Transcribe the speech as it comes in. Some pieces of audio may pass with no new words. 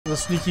The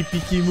sneaky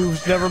peeky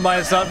moves. Never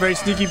mind, it's not very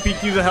sneaky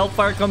peeky. The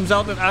Hellfire comes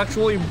out and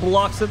actually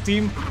blocks the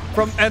team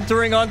from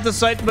entering onto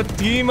site. But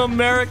Team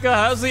America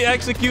has the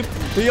execute.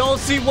 They all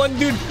see one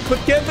dude, but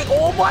can't they?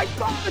 Oh my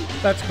god!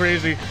 That's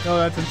crazy. Oh,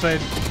 that's insane.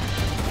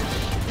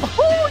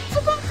 Oh, it's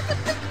about to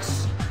get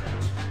this.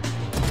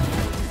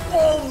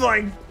 Oh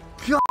my god.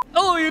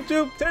 Hello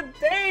YouTube!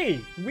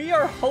 Today we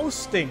are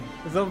hosting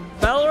the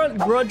Valorant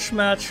grudge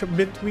match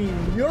between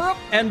Europe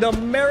and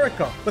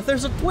America. But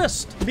there's a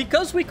twist.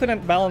 Because we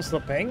couldn't balance the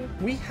ping,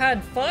 we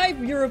had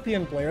 5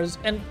 European players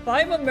and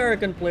 5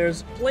 American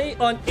players play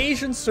on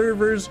Asian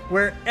servers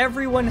where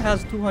everyone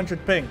has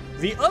 200 ping.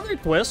 The other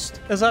twist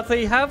is that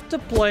they have to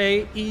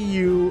play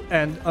EU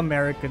and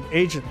American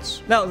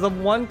agents. Now, the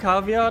one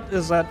caveat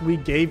is that we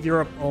gave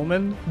Europe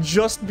Omen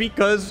just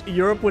because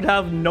Europe would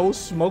have no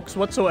smokes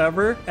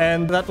whatsoever,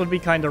 and that would be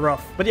kind of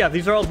rough. But yeah,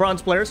 these are all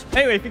bronze players.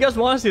 Anyway, if you guys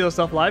want to see this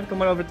stuff live,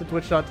 come on over to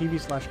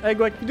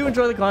twitch.tv/eggwick. If you do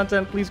enjoy the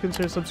content, please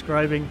consider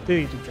subscribing to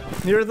the YouTube channel.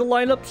 Here are the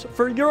lineups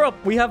for Europe.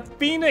 We have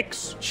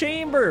Phoenix,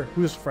 Chamber,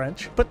 who's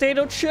French,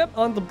 Potato Chip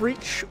on the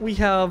Breach. We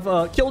have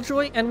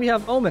Killjoy, and we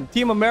have Omen.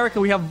 Team America,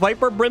 we have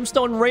Viper,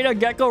 Brimstone, Reyna,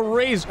 Gecko,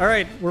 Raze. All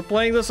right, we're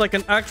playing this like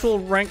an actual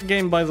ranked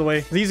game, by the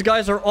way. These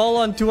guys are all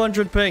on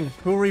 200 ping.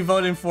 Who are we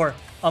voting for?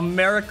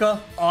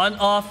 America on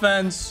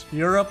offense,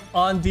 Europe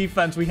on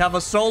defense. We have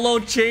a solo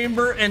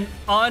Chamber and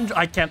on...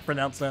 I can't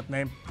pronounce that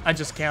name. I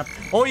just can't.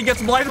 Oh, he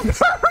gets blinded.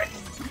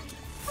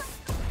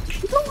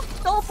 He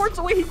teleports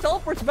away. He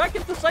teleports back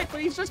into sight, but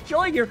he's just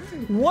chilling here.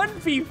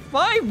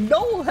 1v5,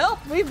 no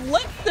help. We've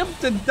left him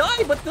to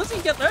die, but does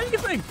he get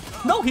anything?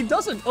 No, he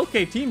doesn't.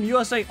 Okay, Team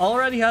USA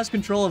already has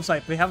control of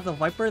sight. They have the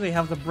Viper, they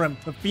have the Brim.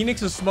 The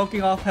Phoenix is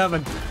smoking off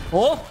heaven.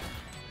 Oh,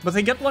 but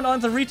they get one on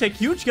the retake.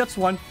 Huge gets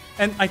one,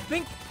 and I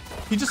think...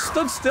 he just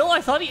stood still. I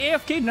thought he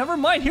AFK'd. Never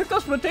mind. Here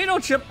comes Potato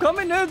Chip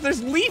coming in.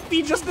 There's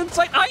Leafy just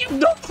inside. I have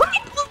no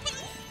idea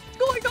what's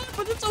going on,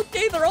 but it's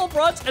okay. They're all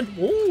bronze. And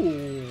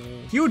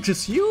oh, huge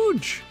is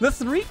huge. The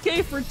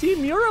 3K for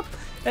Team Europe.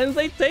 And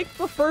they take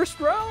the first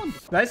round.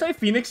 Did I say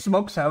Phoenix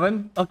smokes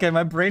heaven? Okay,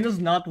 my brain is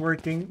not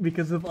working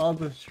because of all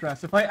the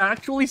stress. If I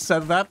actually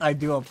said that, I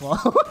do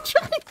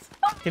apologize.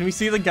 Can we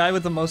see the guy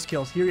with the most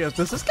kills? Here he is.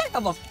 Does this guy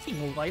have a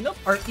fucking lineup?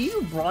 Are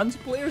EU bronze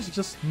players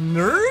just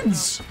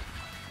nerds?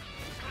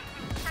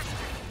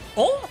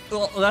 Oh,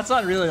 well, that's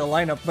not really a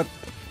lineup, but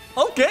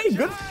okay,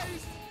 good.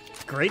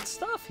 Great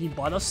stuff. He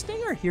bought a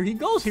stinger. Here he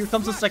goes. Here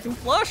comes the second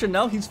flash, and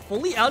now he's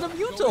fully out of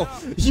util.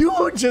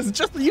 Huge is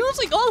just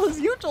using all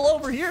his util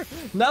over here.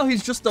 Now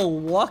he's just a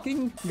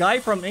walking guy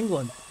from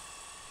England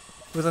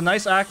with a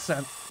nice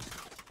accent.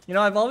 You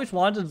know, I've always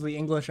wanted the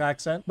English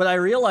accent, but I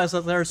realized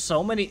that there are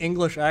so many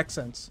English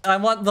accents. I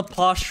want the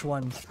posh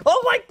one.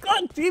 Oh my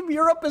god, Team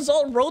Europe is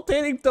all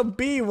rotating to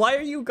B. Why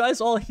are you guys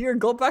all here?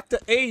 Go back to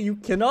A. You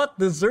cannot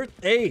desert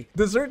A.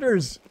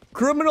 Deserters.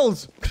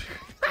 Criminals.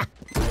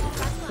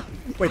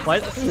 Wait,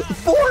 what?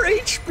 4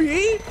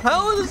 HP?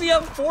 How does he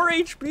have 4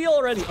 HP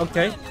already?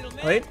 Okay,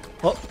 wait.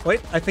 Oh,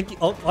 wait, I think he...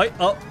 oh, wait,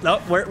 oh, no.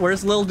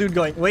 Where's little dude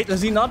going? Wait,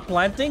 is he not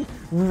planting?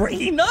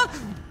 Reyna?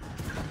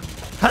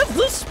 Has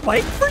the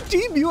spike for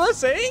Team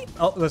USA?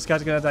 Oh, this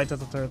guy's gonna die to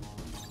the turret.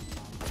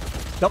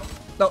 Nope.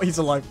 No, he's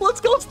alive.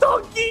 Let's go,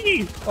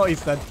 Stonky! Oh,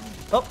 he's dead.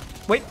 Oh,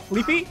 wait.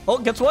 Leafy. Oh,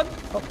 gets one.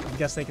 Oh, I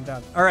guess taken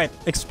down. All right.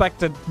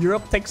 Expected.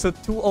 Europe takes a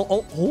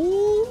 2-0.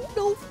 Oh,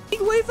 no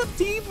way. The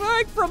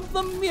teabag from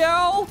the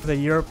Meow. The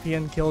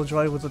European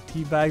Killjoy with a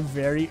teabag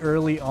very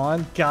early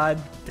on.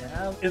 God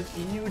damn. Is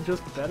EU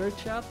just better,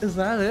 chat? Is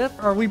that it?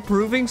 Are we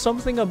proving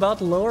something about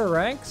lower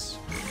ranks?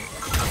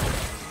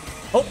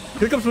 Oh,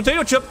 here comes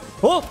Potato Chip.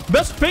 Oh,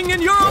 best ping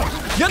in Europe.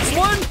 Gets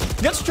one.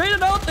 Gets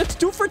traded out. It's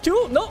 2 for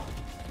 2. No.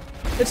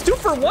 It's 2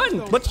 for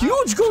 1. But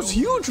Huge goes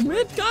huge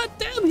mid. God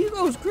damn, he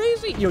goes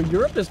crazy. Yo,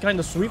 Europe is kind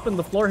of sweeping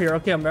the floor here.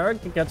 Okay,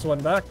 America gets one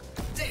back.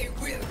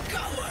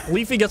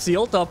 Leafy gets the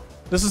ult up.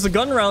 This is a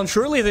gun round.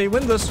 Surely they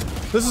win this.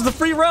 This is the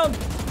free round.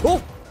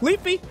 Oh,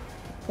 Leafy.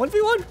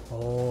 1v1.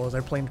 Oh,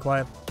 they're playing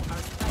quiet.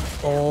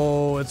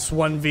 Oh, it's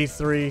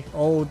 1v3.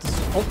 Oh,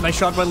 nice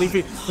shot by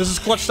Leafy. This is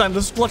clutch time.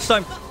 This is clutch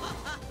time.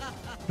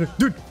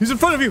 Dude, he's in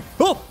front of you.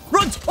 Oh,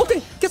 runs.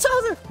 Okay, gets out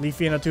of there.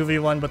 Leafy in a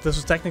 2v1, but this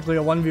is technically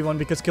a 1v1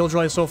 because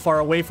Killjoy is so far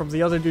away from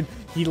the other dude.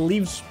 He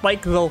leaves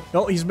Spike, though.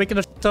 Oh, he's making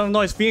a ton of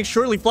noise. Phoenix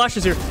surely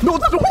flashes here. No,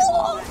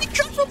 oh, he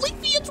shot from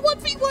Leafy. It's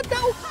 1v1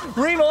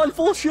 now. Reyna on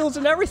full shields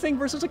and everything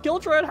versus a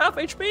Killjoy at half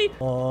HP.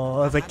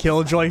 Oh, the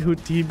Killjoy who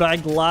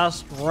teabagged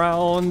last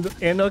round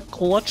in a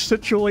clutch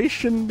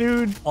situation,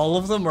 dude. All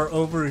of them are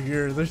over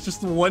here. There's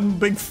just one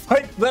big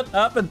fight that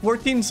happened.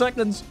 14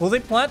 seconds. Will they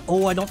plant?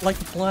 Oh, I don't like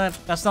the plant.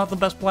 That's not the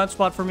best plant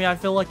spot for me. I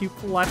feel like you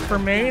plant for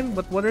main,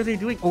 but what are they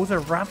doing? Oh, they're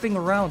wrapping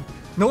around.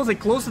 No, they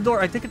closed the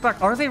door. I take it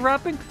back. Are they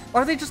wrapping?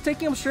 Are they just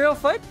taking him straight out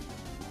fight?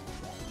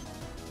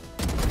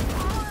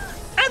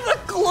 And the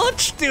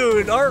clutch,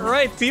 dude. All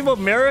right, Team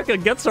America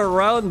gets a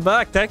round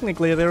back.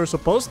 Technically, they were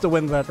supposed to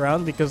win that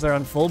round because they're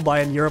on full buy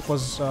and Europe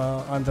was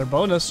on their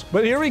bonus.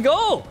 But here we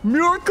go.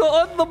 America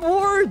on the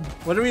board.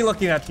 What are we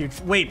looking at, Huge?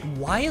 Wait,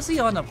 why is he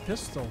on a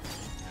pistol?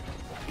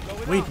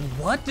 Wait,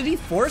 what? Did he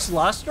force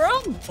last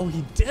round? Oh,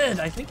 he did.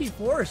 I think he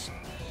forced.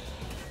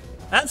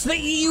 That's the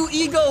EU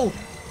ego.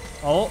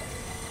 Oh,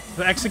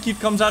 the execute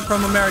comes out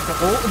from America.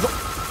 Oh,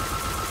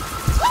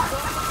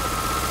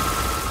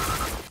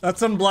 that's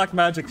some black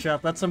magic,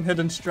 chef. That's some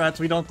hidden strats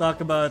we don't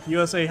talk about.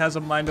 USA has a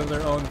mind of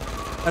their own.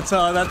 That's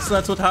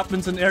what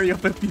happens in Area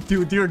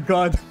 52. Dear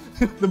God,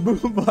 the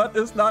boom bot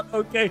is not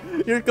okay.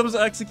 Here comes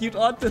the execute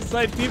onto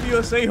site. Team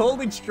USA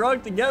holding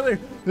strong together.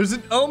 There's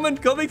an omen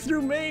coming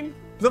through main.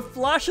 The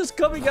flash is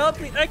coming out.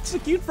 The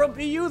execute from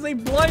EU. They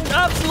blind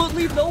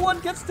absolutely no one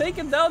gets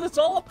taken down. It's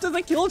all up to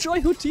the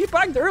Killjoy who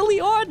teabagged early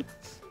on.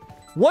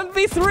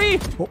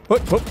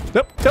 1v3.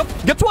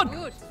 Yep. Gets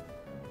one.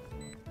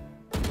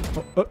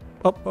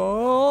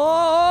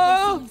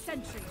 Oh.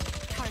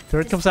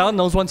 Turret comes out,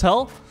 knows one's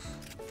hell.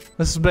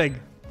 This is big.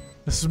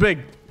 This is big.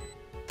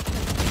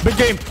 Big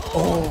game.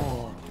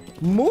 Oh.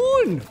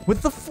 Moon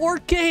with the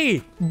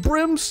 4K.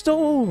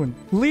 Brimstone.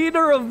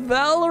 Leader of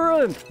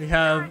Valorant. We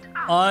have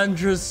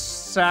Andres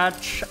Sach.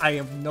 I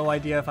have no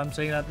idea if I'm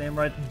saying that name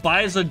right.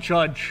 Buys a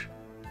judge.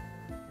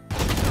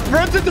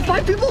 Runs into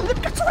 5 people.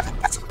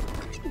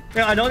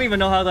 Yeah, I don't even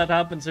know how that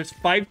happens. There's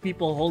 5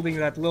 people holding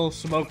that little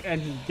smoke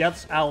and he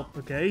gets out,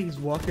 okay? He's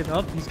walking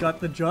up. He's got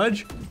the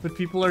judge, but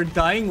people are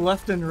dying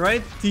left and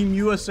right. Team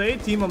USA,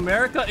 Team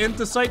America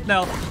into sight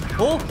now.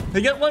 Oh,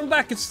 they get one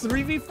back. It's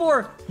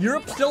 3v4.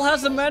 Europe still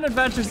has the man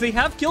advantage. They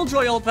have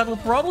Killjoy ult. That'll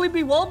probably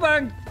be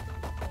wallbanged.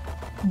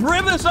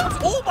 Brim is up.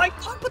 Oh my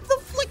God, but the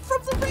flick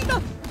from the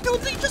arena. Dude,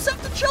 they just have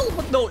to chill.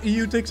 But no,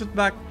 EU takes it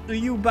back.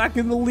 EU back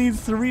in the lead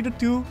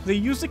 3-2. They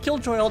used the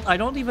Killjoy ult. I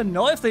don't even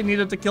know if they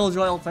needed the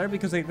Killjoy ult there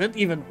because they didn't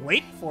even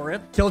wait for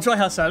it. Killjoy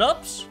has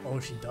setups?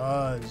 Oh, she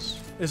does.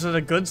 Is it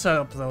a good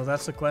setup though?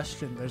 That's the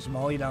question. There's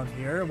Molly down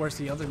here. Where's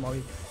the other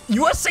Molly?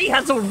 USA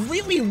has a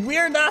really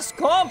weird ass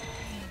comp.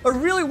 A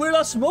really weird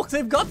ass smoke.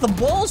 They've got the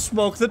ball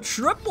smoke, the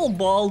triple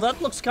ball.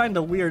 That looks kind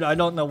of weird. I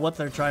don't know what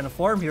they're trying to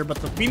form here, but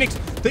the Phoenix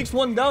takes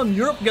one down.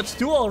 Europe gets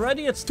 2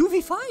 already. It's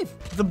 2v5.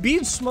 The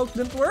bead smoke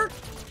didn't work.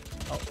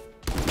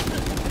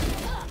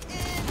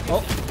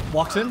 Oh,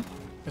 walks in.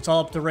 It's all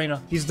up to Reyna.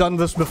 He's done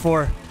this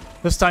before.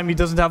 This time he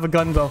doesn't have a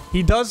gun though.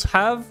 He does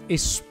have a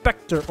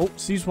Spectre. Oh,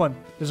 sees one.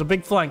 There's a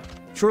big flank.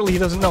 Surely he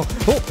doesn't know.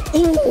 Oh,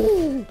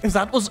 ooh. If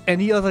that was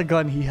any other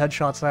gun, he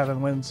headshots that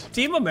and wins.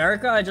 Team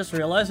America, I just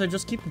realized, I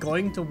just keep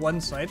going to one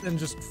site and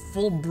just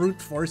full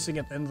brute forcing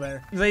it in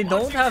there. They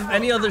don't have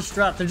any other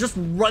strat. They're just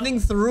running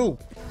through.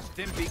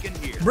 Stim beacon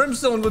here.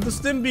 Brimstone with the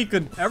stim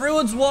beacon.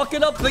 Everyone's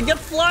walking up. They get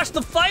flashed.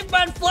 The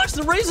 5-man flash.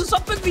 The raise is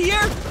up in the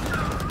air.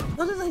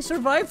 How did they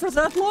survive for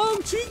that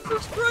long?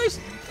 Jesus Christ.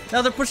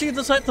 Now they're pushing it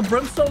to site. The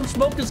Brimstone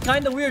smoke is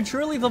kind of weird.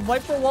 Surely the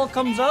Viper wall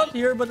comes out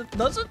here, but it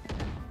doesn't.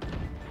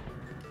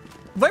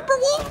 Viper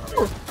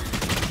wall!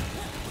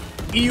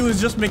 EU is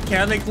just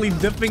mechanically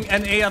dipping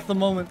NA at the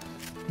moment.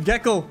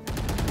 Gecko.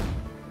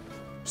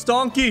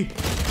 Stonky.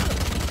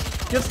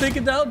 Gets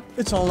taken down.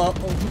 It's all up.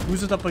 Oh,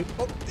 who's it up?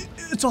 Oh,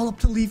 it's all up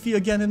to Leafy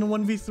again in a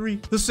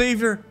 1v3. The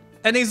savior.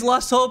 NA's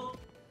last hope.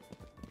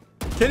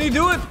 Can he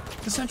do it?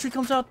 The sentry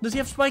comes out. Does he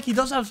have spike? He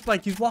does have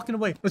spike. He's walking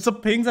away. It's a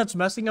ping that's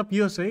messing up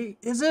USA.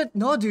 Is it?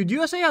 No, dude.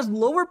 USA has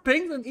lower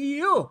ping than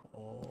EU.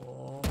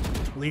 Oh,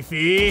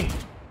 Leafy.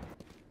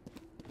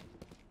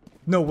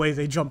 No way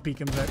they jump peek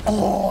him there.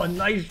 Oh,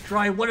 nice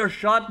try. What a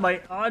shot by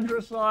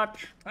Andresach.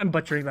 I'm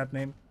butchering that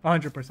name.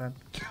 100%.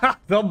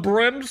 The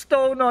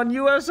Brimstone on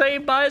USA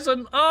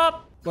Bison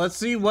up. Let's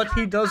see what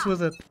he does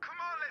with it.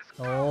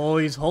 Oh,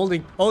 he's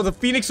holding. Oh, the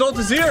Phoenix ult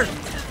is here.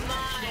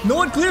 No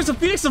one clears the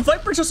Phoenix. The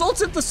Viper just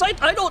ults at the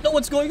site. I don't know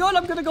what's going on.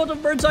 I'm going to go to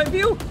bird's eye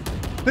view.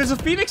 There's a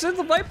Phoenix in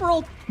the Viper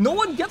ult. No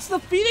one gets the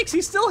Phoenix.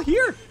 He's still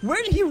here.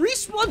 Where did he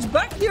respawns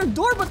back near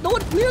door, but no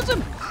one clears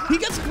him. He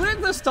gets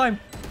cleared this time.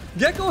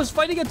 Gecko is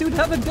fighting a dude.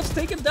 Heaven gets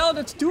taken down.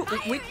 It's 2.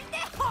 Wait.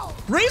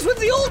 Ray's with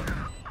the ult.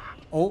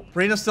 Oh,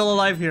 Reyna's still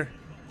alive here.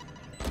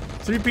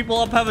 3 people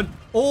up Heaven.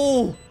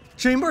 Oh,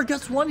 Chamber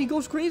gets 1. He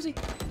goes crazy.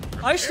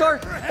 Ice Star.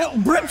 Oh,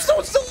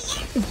 Brimstone's still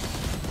alive.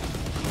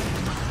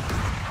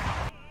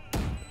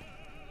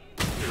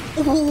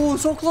 Oh,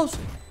 so close.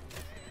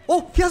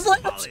 Oh, he has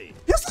lineups. He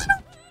has lineups.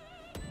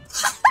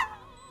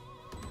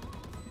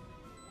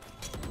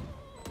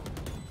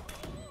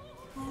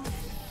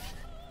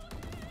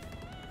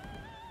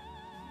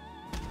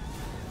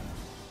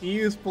 He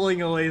is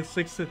pulling away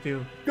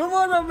 6-2. Come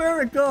on,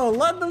 America!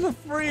 Land of the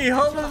free!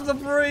 Home of the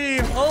free!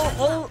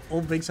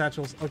 Oh, big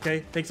satchels.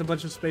 Okay, takes a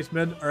bunch of space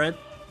mid. Alright,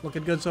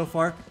 looking good so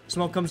far.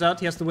 Smoke comes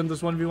out. He has to win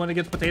this 1v1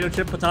 against Potato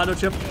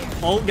Chip.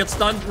 Oh, gets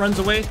stunned, runs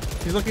away.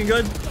 He's looking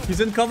good. He's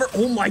in cover.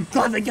 Oh my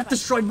God, they get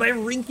destroyed by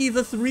Rinky,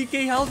 the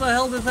 3K. How the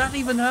hell did that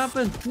even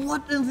happen?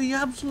 What in the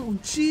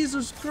absolute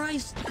Jesus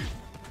Christ?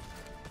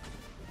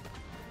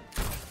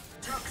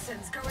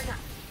 Toxins going up.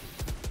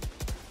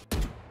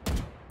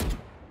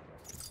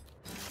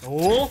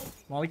 Oh,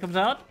 Molly comes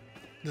out.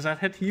 Does that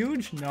hit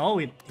huge? No,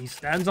 he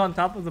stands on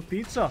top of the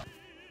pizza.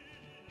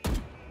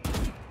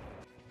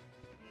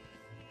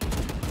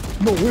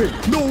 No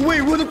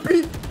way, what a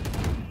beat!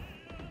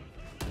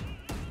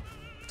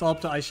 It's all up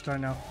to Ice Star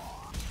now.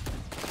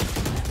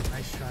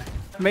 Nice try.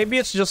 Maybe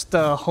it's just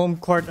a home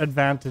court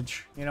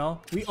advantage, you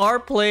know? We are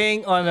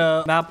playing on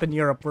a map in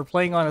Europe. We're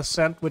playing on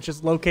Ascent, which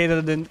is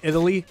located in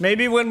Italy.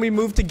 Maybe when we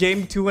move to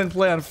Game 2 and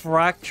play on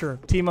Fracture,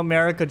 Team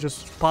America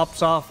just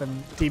pops off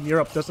and Team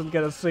Europe doesn't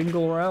get a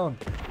single round.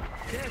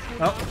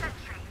 Oh.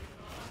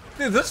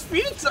 Dude, this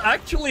Phoenix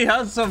actually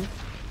has some...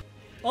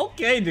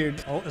 Okay,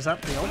 dude. Oh, is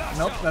that the ult?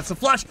 Nope, that's the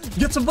flash.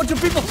 Gets a bunch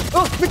of people.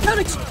 Oh,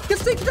 mechanics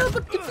gets taken out,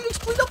 but Phoenix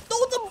cleaned up. No,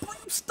 the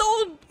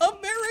brimstone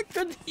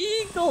American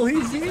Eagle.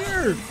 He's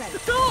here.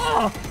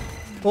 Ah!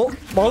 Oh,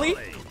 Molly.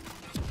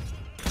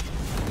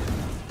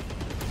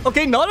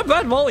 Okay, not a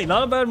bad Molly.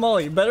 Not a bad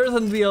Molly. Better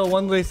than the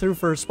one way through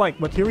for a spike.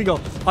 But here we go.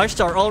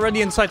 Ishtar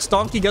already inside.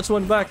 Stonky gets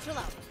one back.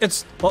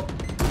 It's... Oh.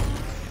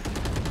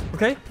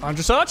 Okay,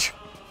 Andrusach.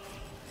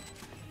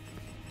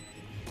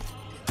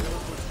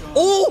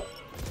 Oh!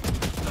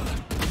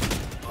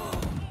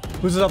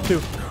 Who's it up to?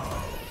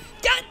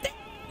 God damn.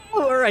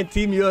 Alright,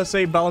 Team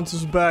USA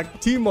bounces back.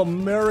 Team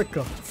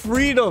America.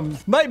 Freedom.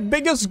 My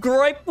biggest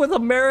gripe with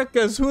America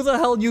is who the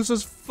hell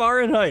uses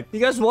Fahrenheit? You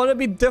guys want to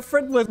be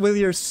different with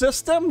your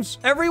systems?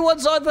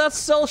 Everyone's on that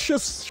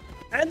Celsius.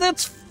 And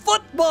it's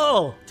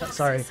football.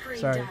 Sorry.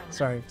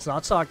 It's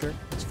not soccer.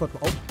 It's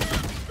football.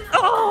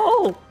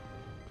 Oh!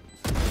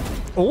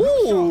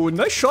 Oh,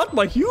 nice shot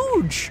by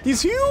Huge.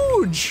 He's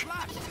huge.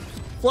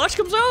 Flash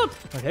comes out.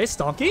 Okay,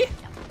 Stonky.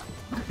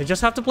 They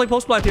just have to play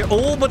post plant here.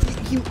 Oh, but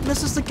he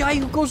misses the guy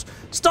who goes,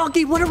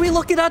 Stonky, what are we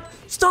looking at?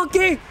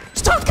 Stonky!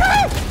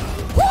 Stonky!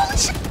 Holy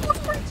shit!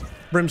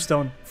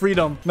 Brimstone.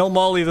 Freedom. No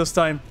Molly this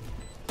time.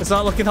 It's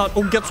not looking hot.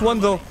 Oh, gets one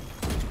though.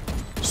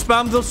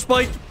 Spam the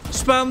spike.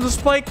 Spam the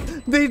spike.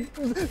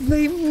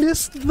 They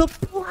missed the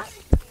plant.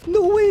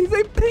 No way,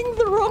 they pinged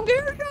the wrong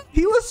area.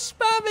 He was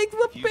spamming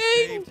the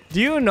ping. Do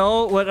you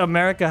know what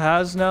America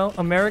has now?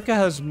 America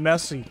has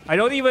Messi. I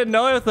don't even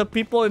know if the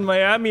people in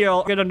Miami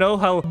are gonna know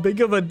how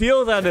big of a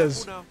deal that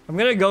is. I'm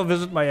gonna go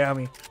visit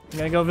Miami.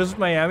 I'm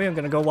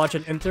gonna go watch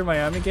an Inter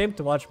Miami game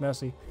to watch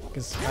Messi.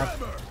 Because,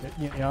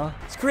 you know,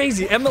 it's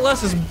crazy.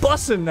 MLS is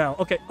bussin' now.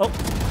 Okay, oh.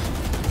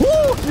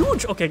 Woo,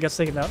 huge. Okay, gets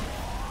taken out.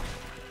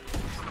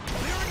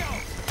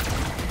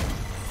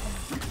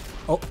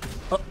 Oh.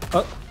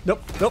 Nope.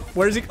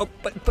 Where is he? Oh,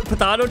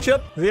 potato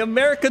chip. The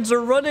Americans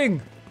are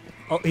running.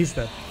 Oh, he's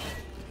dead.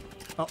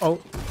 Uh-oh.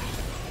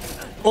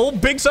 Oh,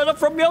 big setup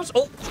from Meows.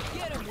 Oh.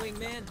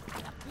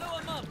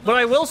 But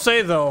I will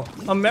say, though,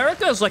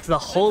 America is like the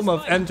home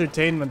of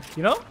entertainment,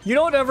 you know? You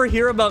don't ever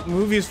hear about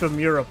movies from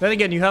Europe. Then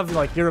again, you have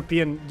like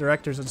European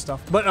directors and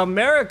stuff. But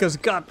America's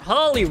got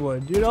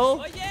Hollywood, you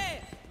know?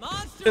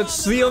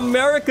 It's the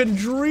American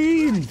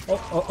dream.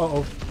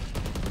 Oh.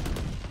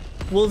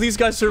 Will these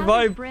guys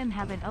survive? Brim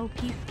have an OP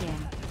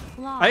skin?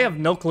 I have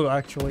no clue,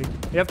 actually.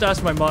 You have to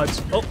ask my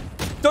mods. Oh,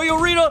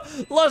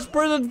 Toyorita! Last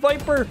President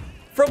Viper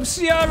from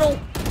Seattle!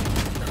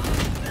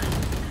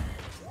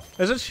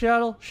 Is it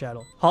Seattle?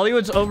 Seattle.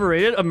 Hollywood's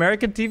overrated.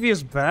 American TV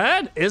is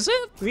bad? Is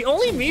it? The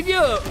only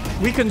media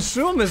we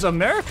consume is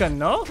American,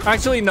 no?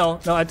 Actually, no.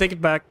 No, I take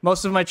it back.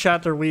 Most of my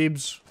chat are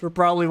weebs. We're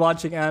probably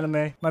watching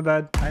anime. My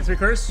bad. Answer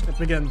curse. It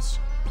begins.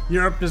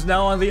 Europe is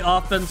now on the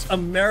offense.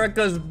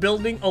 America is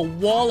building a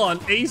wall on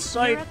A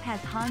site. Europe has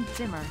Hans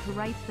Zimmer, who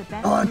writes the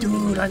best. Oh,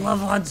 dude, I love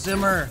Hans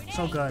Zimmer.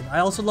 So good. I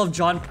also love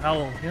John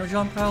Powell. You know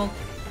John Powell?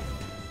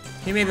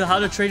 He made the How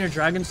to Train Your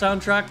Dragon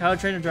soundtrack. How to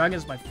Train Your Dragon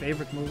is my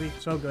favorite movie.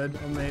 So good.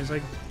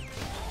 Amazing.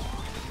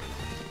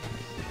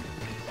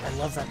 I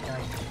love that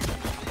guy.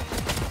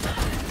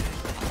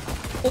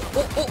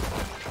 Oh.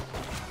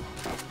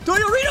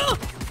 Toyorita!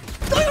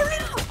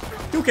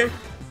 Okay.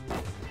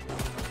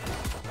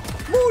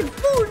 Moon!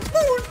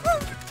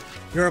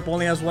 Europe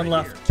only has one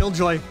left.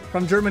 Killjoy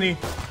from Germany.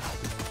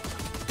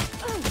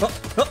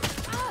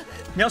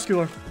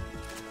 Meowscooler.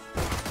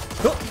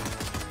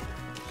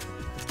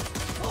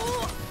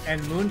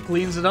 And Moon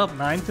cleans it up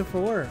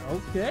 9-4.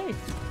 Okay.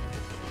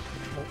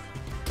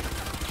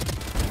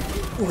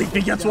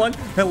 Leapy gets one.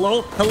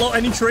 Hello?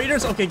 Any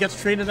traders? Okay, gets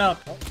traded out.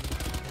 Oh.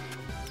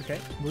 Okay,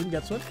 Moon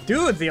gets one.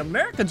 Dude, the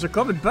Americans are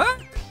coming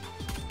back.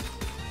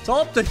 It's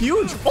all up to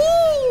Huge.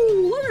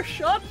 Oh, what a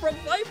shot from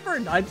Viper.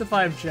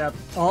 9-5, chat.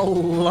 All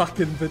luck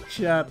in the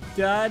chat.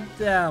 God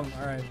damn.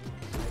 All right.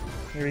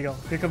 Here we go.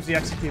 Here comes the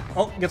execute.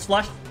 Oh, gets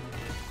flashed.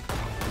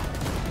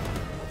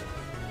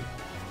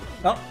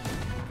 Oh.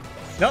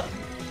 No.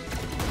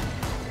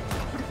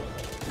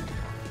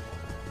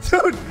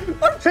 Dude,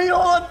 are they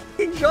all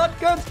on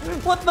shotguns?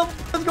 What the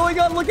f is going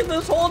on? Look at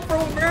this hold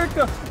from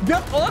America.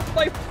 Get off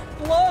my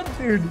blood,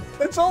 dude.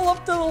 It's all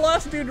up to the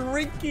last dude,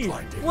 Rinky.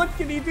 What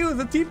can he do?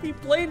 The TP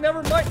play,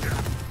 never mind.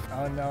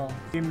 Oh no.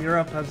 Team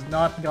Europe has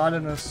not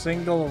gotten a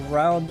single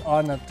round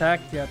on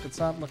attack yet. It's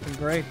not looking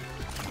great.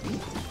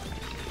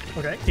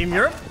 Okay, Team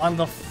Europe on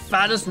the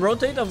fattest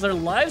rotate of their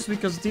lives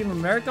because Team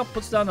America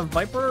puts down a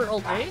Viper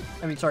ult A.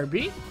 I mean, sorry,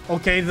 B.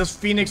 Okay, this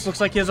Phoenix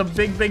looks like he has a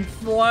big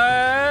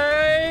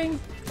flank.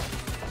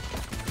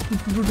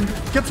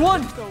 Gets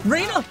one!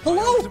 Reyna,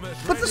 hello!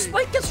 But the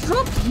spike gets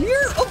dropped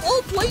here, of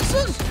all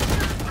places!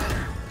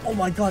 Oh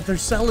my god, they're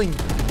selling.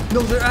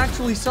 No, they're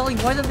actually selling.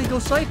 Why did they go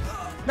site?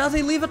 Now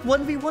they leave it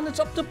 1v1. It's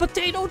up to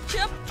Potato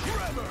Chip.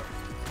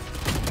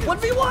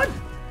 1v1!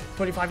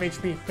 25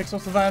 HP. Picks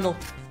up the Vandal.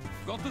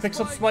 Picks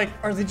up Spike.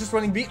 Are they just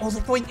running B? Oh,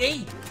 they're going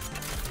A.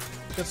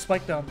 Get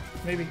Spike down.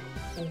 Maybe.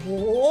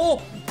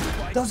 Oh!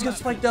 Does get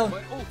Spike down.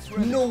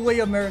 No way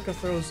America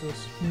throws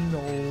this. No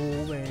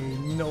way.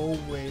 No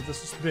way.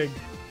 This is big.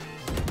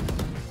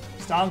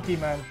 Donkey,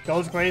 man.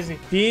 Goes crazy.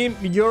 Team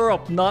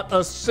Europe, not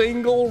a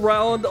single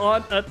round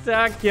on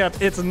attack yet.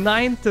 It's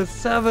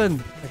 9-7.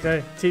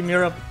 Okay, Team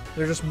Europe.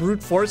 They're just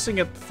brute forcing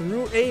it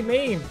through A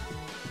main.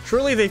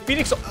 Surely they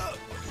Phoenix.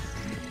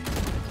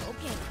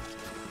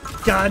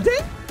 Got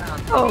it?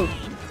 Oh.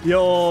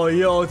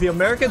 Yo, the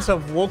Americans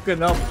have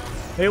woken up.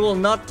 They will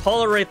not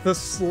tolerate the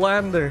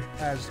slander.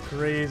 That's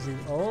crazy.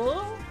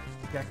 Oh,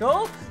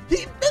 Gecko.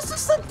 He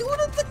misses the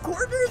dude in the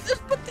corner. This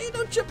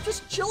potato chip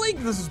just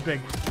chilling. This is big.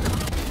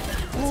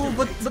 Oh,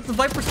 but the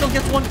Viper still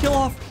gets 1 kill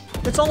off.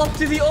 It's all up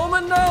to the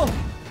Omen now.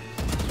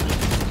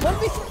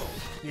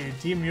 Yeah,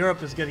 Team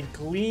Europe is getting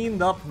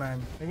cleaned up,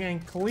 man. They're getting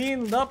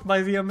cleaned up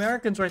by the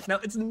Americans right now.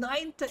 It's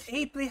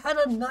 9-8. They had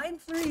a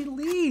 9-3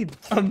 lead.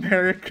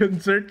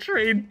 Americans are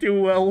trained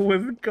too well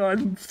with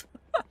guns.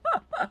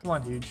 Come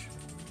on, Huge.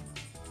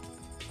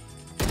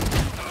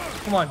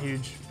 Come on,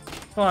 Huge.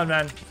 Come on,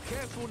 man.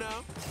 Careful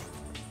now.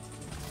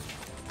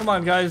 Come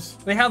on, guys.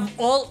 They have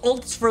all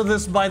ults for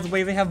this, by the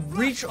way. They have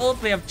Breach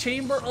ult, they have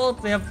Chamber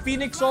ult, they have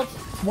Phoenix ult.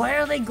 Why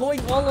are they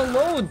going all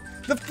alone?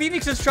 The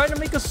Phoenix is trying to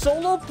make a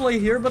solo play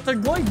here, but they're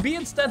going B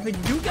instead. They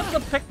do get the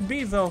pick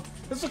B, though.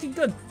 It's looking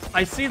good.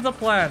 I see the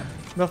plan.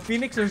 The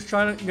Phoenix is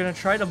gonna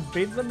try to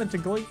bait them into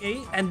going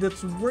A, and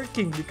it's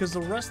working because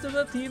the rest of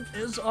the team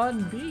is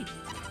on B.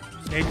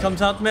 Nade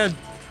comes out mid.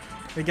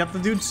 They get the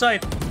dude's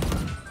sight.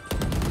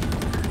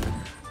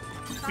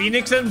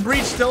 Phoenix and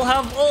Breach still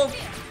have ult.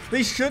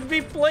 They should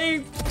be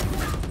playing.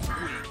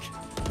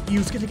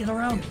 Ewo's gonna get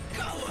around.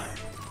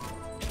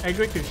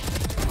 Eggwick.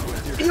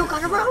 Ew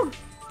got around.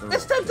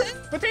 It's the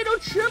potato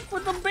chip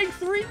with the big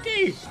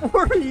 3D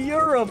for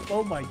Europe.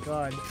 Oh my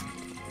god.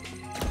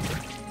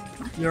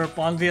 Europe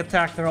on the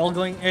attack. They're all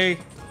going A.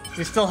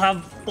 They still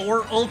have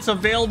 4 ults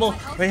available.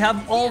 They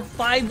have all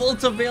 5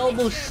 ults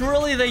available.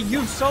 Surely they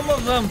use some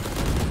of them.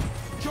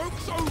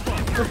 Joke's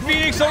over. The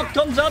Phoenix ult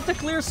comes out to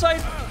clear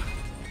sight.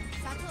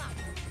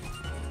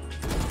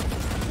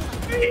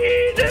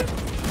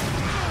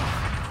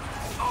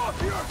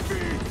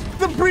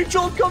 The Breach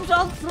ult comes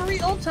out. 3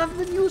 ults have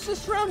been used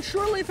this round.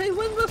 Surely if they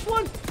win this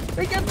one,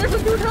 there's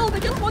a dude health. They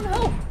get 1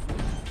 health.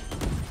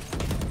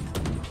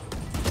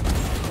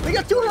 They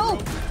got 2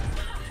 health.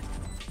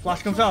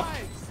 Flash comes out.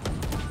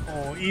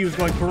 Oh, EU's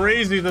going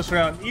crazy this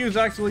round. EU's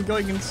actually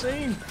going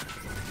insane.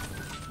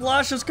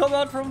 Flash has come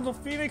out from the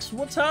Phoenix.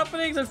 What's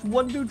happening? There's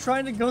one dude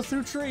trying to go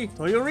through tree.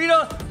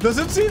 Toyorita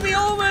doesn't see the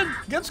Omen.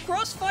 Gets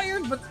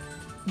crossfired, but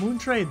Moon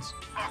trades.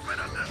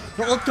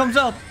 The ult comes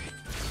out.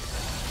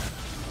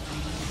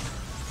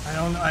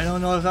 I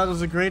don't know if that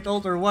was a great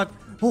ult or what.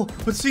 Oh,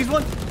 but sees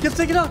one gets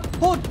taken out.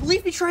 Oh,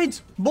 Leafy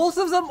trades. Both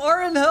of them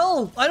are in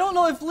hell. I don't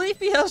know if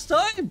Leafy has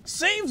time.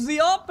 Saves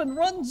the op and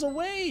runs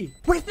away.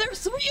 Wait, there's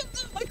 3 of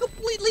them. I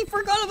completely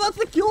forgot about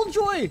the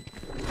Killjoy.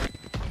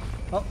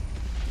 Oh.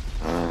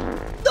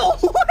 No!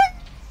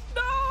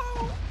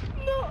 No!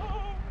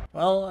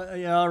 Well,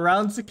 yeah,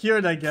 round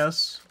secured, I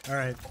guess. All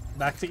right,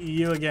 back to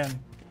EU again.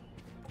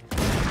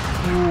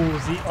 Ooh,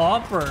 the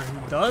Opper.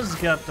 He does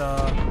get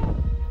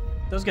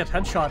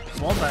headshot.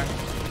 Well done.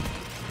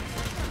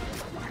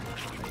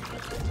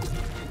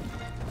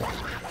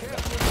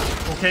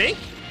 Okay.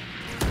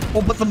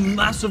 Oh, but the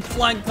massive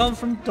flank comes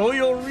from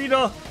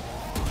Toyorita.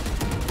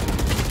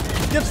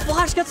 Gets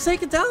flash, gets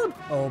taken down.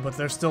 Oh, but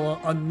there's still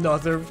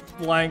another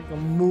flank. A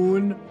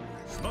Moon.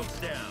 Smoke's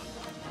down.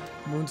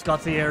 Moon's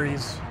got the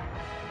Ares.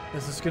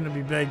 This is gonna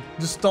be big.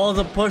 Just stall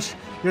the push.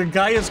 Your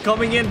guy is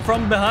coming in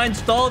from behind.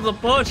 Stall the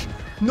push.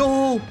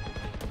 No.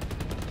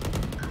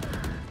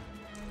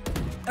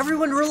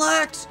 Everyone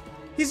relax.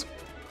 Did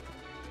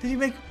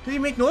he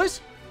make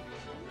noise?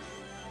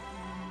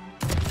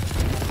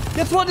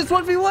 Guess what? It's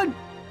 1v1.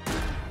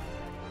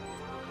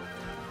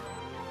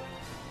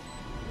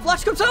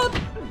 Flash comes out.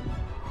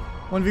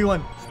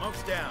 1v1.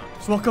 Smoke's down.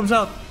 Smoke comes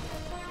out.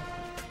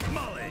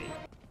 Molly.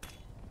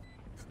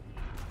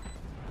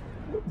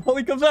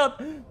 Molly comes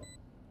out.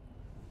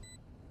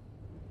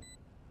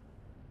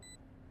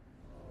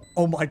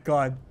 Oh my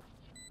god.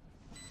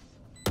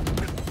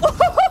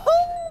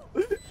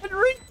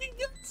 Enrique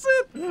gets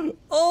it.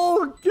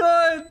 Oh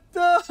god,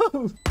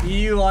 no.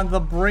 EU on the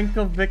brink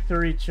of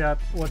victory, chat.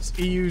 What's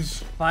EU's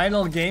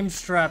final game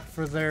strat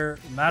for their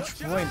match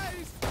point?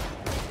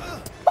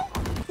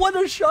 What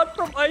a shot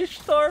from Ice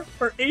Star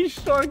or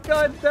A-Star,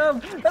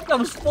 goddamn. That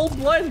was full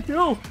blind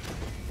too.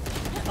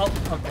 Oh,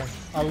 okay.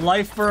 A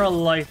life for a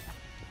life.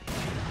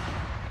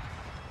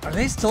 Are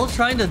they still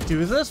trying to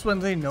do this when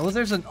they know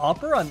there's an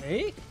Opper on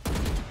A?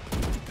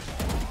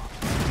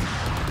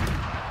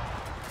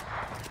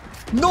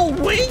 No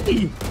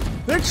way!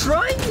 They're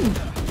trying!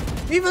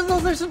 Even though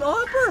there's an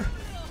Opper!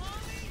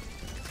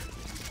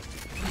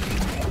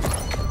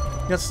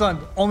 Gets stunned.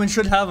 Omen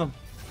should have him.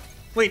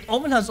 Wait,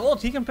 Omen has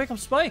ult. He can pick up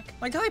Spike.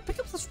 My guy, pick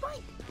up the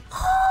Spike.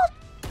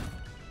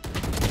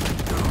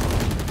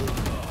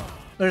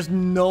 There's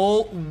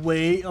no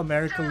way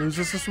America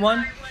loses this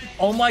one.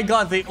 Oh my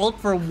god, they ult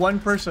for one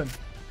person.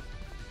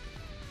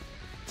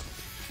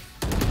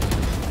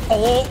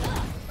 Oh!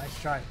 Nice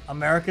try.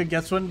 America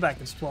gets one back.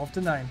 It's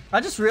 12-9.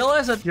 I just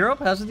realized that Europe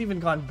hasn't even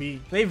gone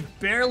B. They've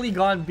barely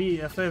gone B,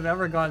 if they've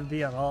ever gone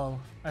B at all.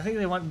 I think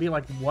they went B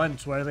like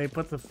once, where they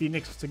put the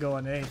Phoenix to go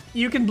on A.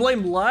 You can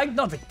blame lag?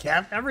 No, they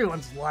can't.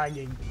 Everyone's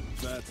lagging.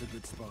 That's a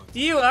good spot.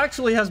 EU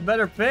actually has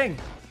better ping.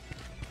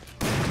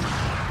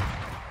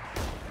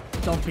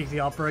 Don't peek the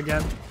opera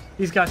again.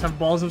 These guys have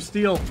balls of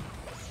steel.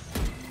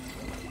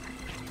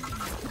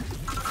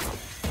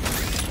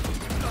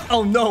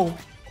 Oh no!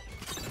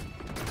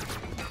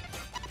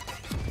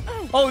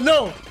 Oh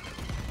no!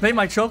 They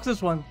might choke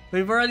this one.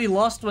 They've already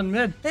lost one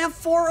mid. They have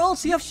 4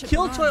 ults. You have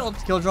Killjoy ult.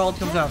 Killjoy ult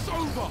comes out.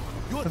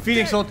 The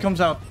Phoenix ult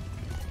comes out.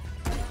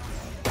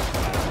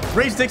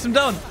 Raze takes him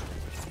down.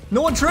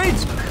 No one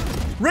trades.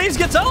 Raze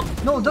gets out.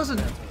 No, it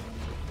doesn't.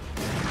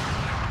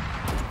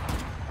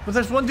 But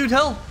there's one dude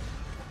hell.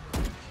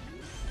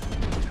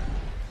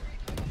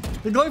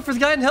 They're going for the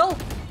guy in hell.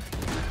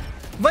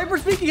 Viper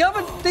speaking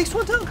heaven. Takes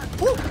one down.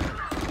 Woo.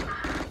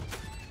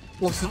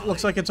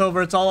 Looks like it's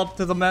over. It's all up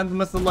to the man, the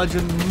myth, the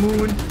legend,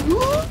 Moon.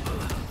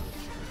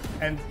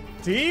 And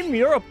Team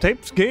Europe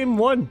takes game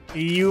 1.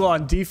 EU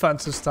on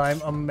defense this time.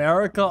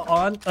 America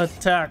on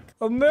attack.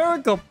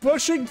 America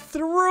pushing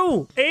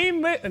through. A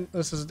main.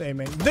 This isn't A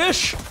main.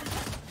 Dish.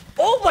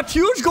 Oh, but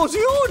huge goes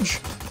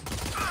huge.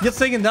 Gets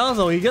taken down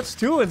though. He gets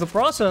 2 in the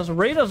process.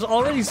 Reyna's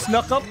already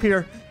snuck up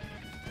here.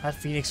 That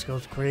Phoenix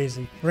goes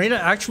crazy. Reyna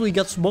actually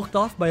gets smoked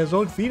off by his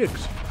own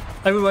Phoenix.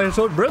 I mean, by his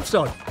own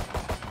Brimstone.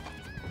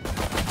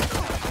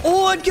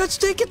 Oh, it gets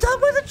taken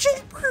down by the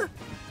chamber.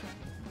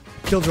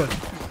 Killjoy.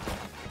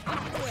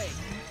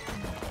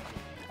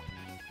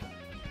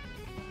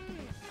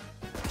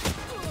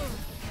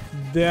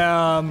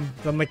 Damn,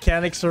 the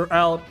mechanics are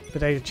out.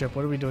 Potato chip,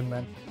 what are we doing,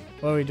 man?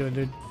 What are we doing,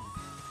 dude?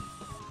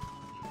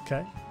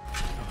 Okay.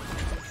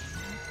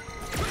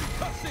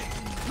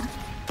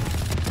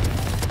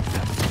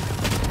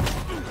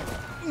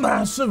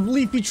 Massive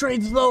leafy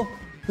trades, though.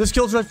 This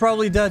Killjoy's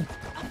probably dead.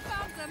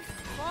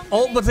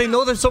 Oh, but they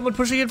know there's someone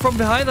pushing it from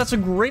behind. That's a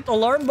great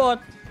alarm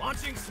bot.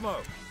 Launching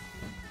smoke.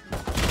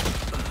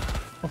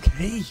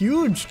 Okay,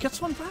 huge. Gets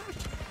one back.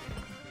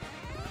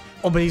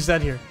 Oh, but he's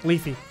dead here.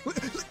 Leafy.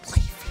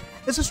 Leafy.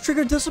 Is this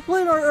trigger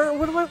discipline or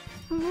what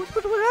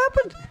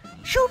happened?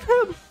 Shoot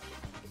him.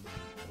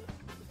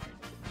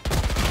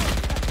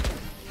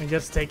 And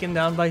gets taken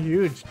down by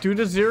huge.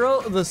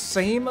 2-0, the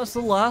same as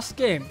the last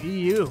game.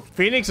 EU.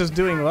 Phoenix is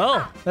doing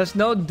well. There's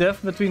no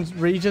diff between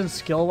regions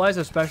skill-wise,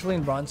 especially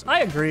in bronze.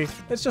 I agree.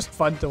 It's just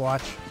fun to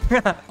watch.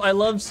 I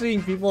love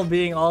seeing people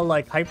being all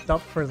like hyped up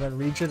for the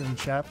region in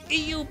chat.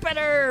 EU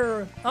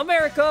better!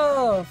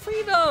 America!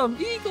 Freedom!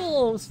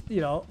 Eagles!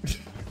 You know.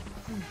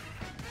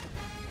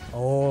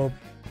 Oh.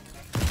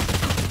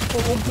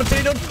 Oh,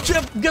 potato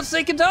chip gets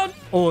taken down.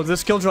 Oh,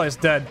 this Killjoy is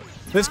dead.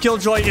 This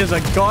Killjoy is a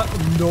god.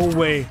 No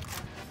way.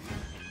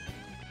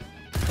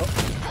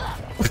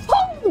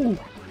 Oh!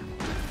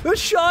 The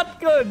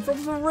shotgun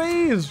from the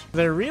Raze.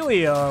 They're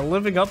really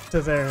living up to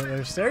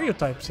their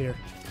stereotypes here.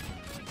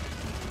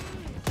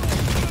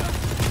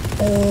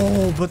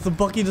 Oh, but the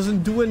Bucky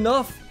doesn't do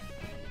enough.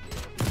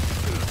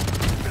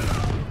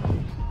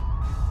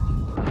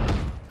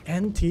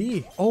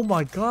 NT. Oh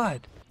my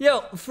god.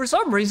 Yo, for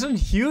some reason,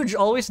 Huge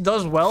always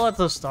does well at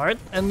the start,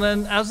 and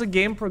then as the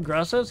game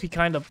progresses, he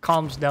kind of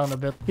calms down a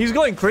bit. He's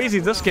going crazy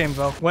this game,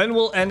 though. When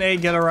will NA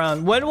get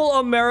around? When will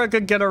America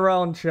get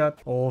around, chat?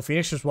 Oh,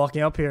 Phoenix just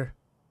walking up here.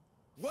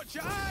 Watch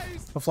your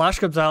eyes. The flash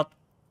comes out.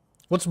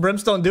 What's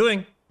Brimstone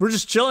doing? We're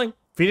just chilling.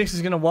 Phoenix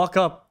is gonna walk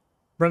up.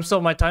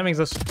 Brimstone, my timing's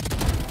this.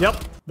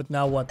 Yep. But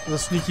now what? The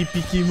sneaky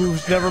peeky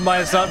moves. Never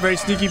mind, it's not very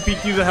sneaky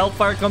peeky. The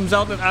Hellfire comes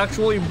out and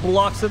actually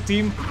blocks the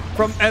team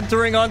from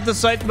entering onto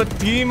site. But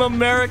Team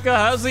America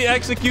has the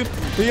execute.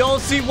 They all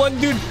see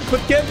one dude, but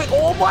can't be.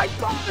 Oh my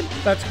god!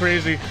 That's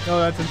crazy. Oh,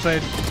 that's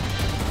insane.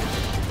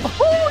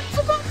 Oh, it's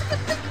about to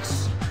get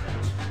this.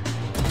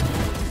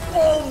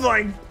 Oh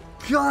my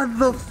god,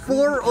 the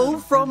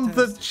 4-0 from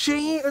the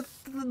chain.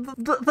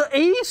 The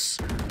ace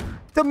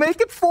to make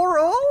it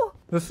 4-0?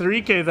 The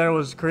 3K there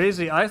was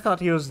crazy. I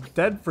thought he was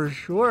dead for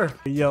sure.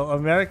 Yo,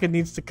 America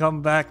needs to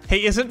come back.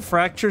 Hey, isn't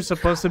Fracture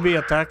supposed to be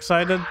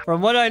attack-sided?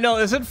 From what I know,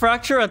 isn't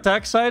Fracture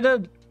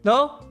attack-sided?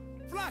 No?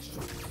 Flash.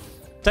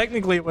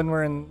 Technically, when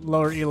we're in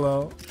lower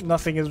elo,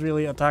 nothing is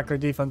really attack or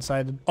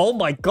defense-sided. Oh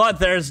my god,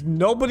 there's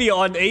nobody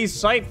on A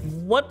site.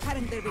 What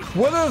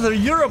are the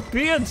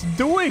Europeans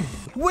doing?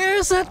 Where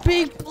is that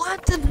being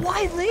planted?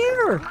 Why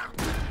there?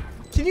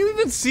 Can you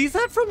even see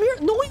that from here?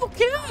 No, you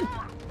can't.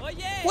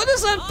 What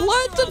is that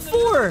planted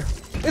for?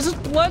 Is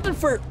it planted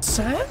for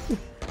sand?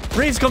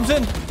 Raze comes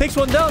in, takes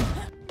one down.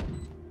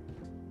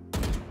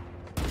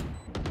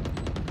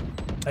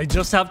 I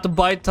just have to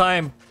buy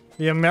time.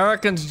 The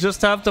Americans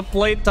just have to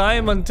play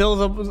time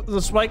until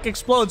the spike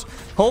explodes.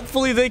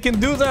 Hopefully they can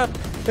do that.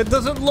 It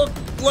doesn't look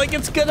like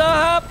it's gonna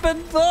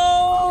happen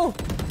though.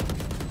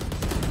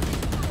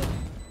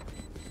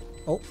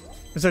 Oh,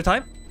 is there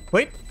time?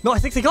 Wait, no, I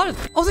think they got it.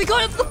 Oh, they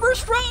got it the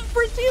first round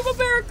for Team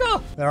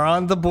America. They're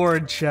on the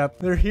board, Chip.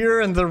 They're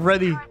here and they're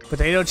ready.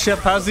 Potato Chip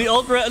has the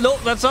ult. No,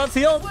 that's not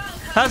the ult.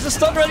 Has the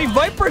stun ready.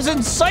 Viper's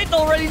in sight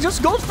already.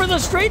 Just goes for the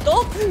straight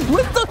ult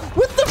with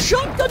the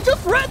shotgun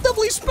just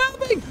randomly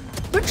spamming.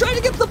 They're trying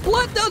to get the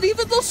plant down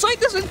even though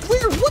sight isn't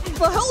clear. What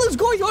the hell is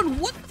going on?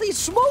 What are these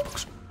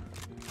smokes?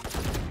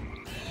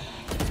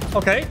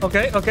 Okay.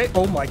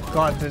 Oh my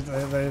god,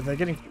 they're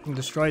getting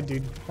destroyed,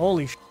 dude.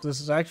 Holy sh! This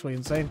is actually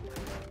insane.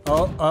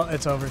 Oh,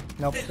 it's over.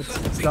 Nope,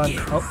 it's done.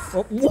 Oh,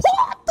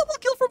 what? Double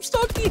kill from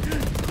Stonky!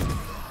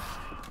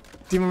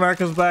 Team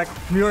America's back.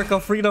 New York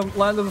of freedom,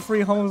 land of the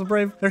free, home of the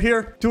brave. They're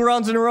here. 2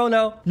 rounds in a row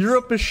now.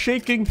 Europe is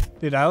shaking.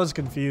 Dude, I was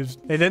confused.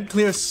 They didn't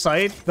clear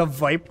sight. The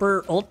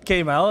Viper ult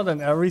came out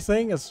and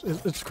everything.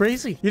 It's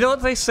crazy. You know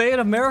what they say in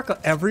America?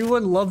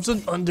 Everyone loves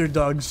an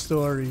underdog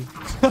story.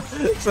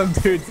 Some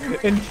dude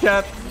in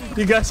chat.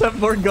 You guys have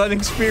more gun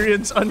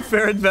experience.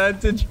 Unfair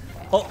advantage.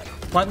 Oh,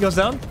 plant goes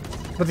down.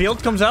 But the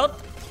ult comes out.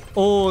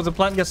 Oh, the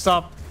plant gets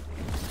stopped.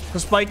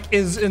 The spike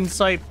is in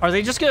sight. Are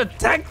they just gonna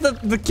attack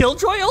the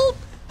Killjoy ult?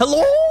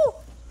 Hello?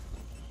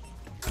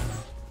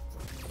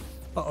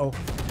 Uh-oh.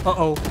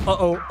 Uh-oh.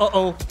 Uh-oh.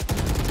 Uh-oh.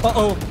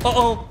 Uh-oh.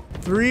 Uh-oh.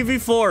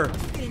 3v4.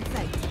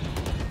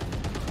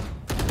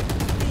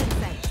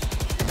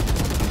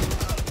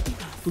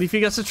 Leafy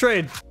gets a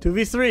trade.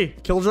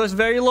 2v3. Killjoy's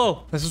very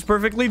low. This is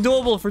perfectly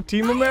doable for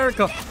Team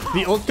America.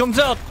 The ult comes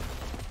out.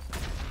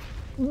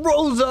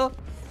 Rosa.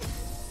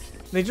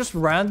 They just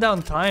ran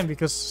down time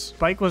because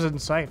Spike was in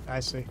sight. I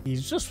see.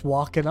 He's just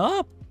walking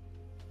up.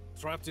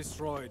 Trap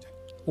destroyed.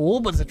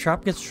 Oh, but the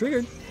trap gets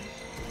triggered.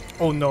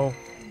 Oh no.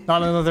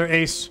 Not another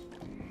ace.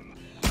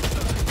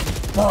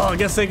 Oh,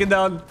 gets taken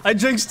down. I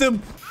jinxed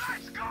him.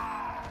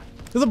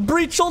 The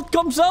breach ult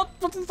comes out,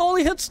 but it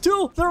only hits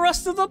 2. The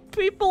rest of the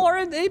people are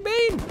in A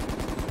main.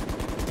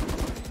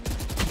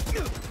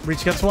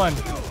 Breach gets 1.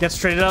 Gets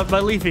traded out by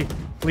Leafy.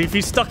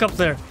 Leafy's stuck up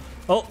there.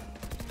 Oh.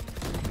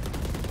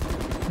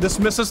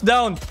 Dismisses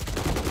down.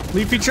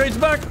 Leafy trades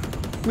back.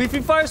 Leafy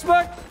fires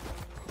back.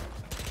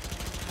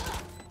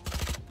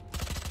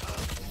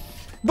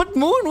 But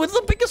Moon with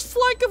the biggest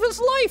flank of his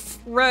life.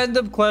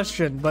 Random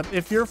question, but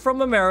if you're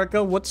from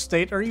America, what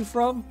state are you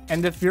from?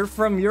 And if you're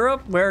from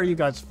Europe, where are you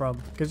guys from?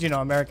 Because, you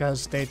know, America has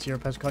states,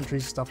 Europe has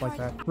countries, stuff like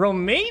that.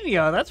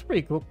 Romania, that's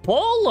pretty cool.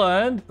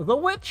 Poland, The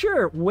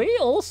Witcher,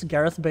 Wales,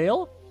 Gareth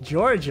Bale,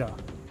 Georgia,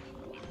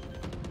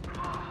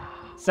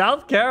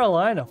 South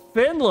Carolina,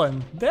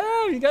 Finland.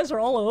 Damn, you guys are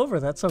all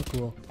over. That's so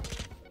cool.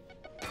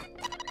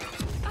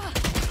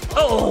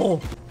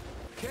 Oh!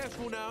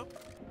 Careful now.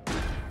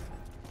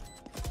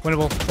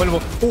 Winnable,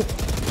 winnable.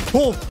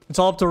 Oh! It's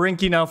all up to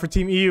Rinky now for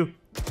Team EU.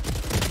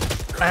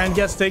 And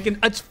gets taken.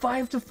 It's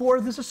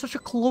 5-4. This is such a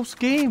close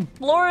game.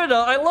 Florida.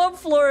 I love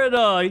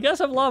Florida. You guys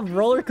have a lot of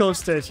roller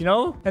coasters, you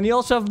know? And you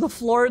also have the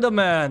Florida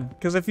Man.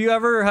 Because if you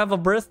ever have a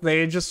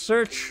birthday, just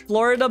search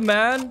Florida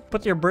Man,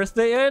 put your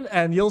birthday in,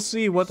 and you'll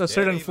see what a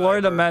certain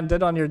Florida man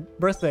did on your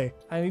birthday.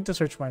 I need to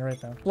search mine right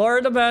now.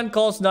 Florida Man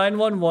calls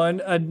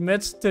 911,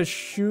 admits to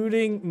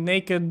shooting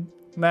naked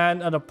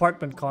man at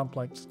apartment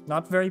complex.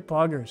 Not very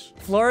poggers.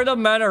 Florida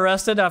man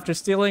arrested after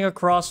stealing a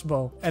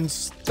crossbow and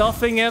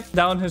stuffing it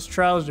down his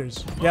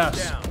trousers.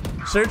 Yes.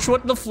 Search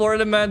what the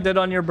Florida man did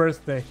on your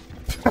birthday.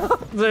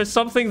 There's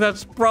something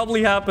that's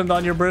probably happened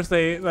on your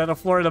birthday that a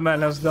Florida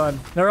man has done.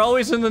 They're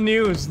always in the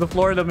news, the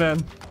Florida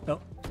man. Oh.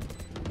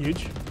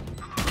 Huge.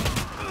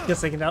 Gets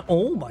taken down.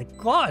 Oh my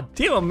god.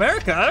 Team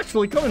America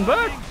actually coming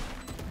back.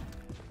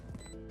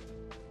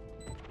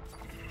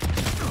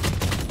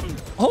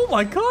 Oh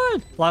my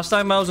god! Last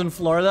time I was in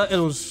Florida, it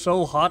was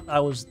so hot, I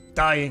was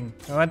dying.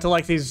 I went to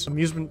like these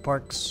amusement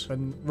parks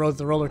and rode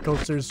the roller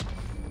coasters.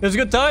 It was a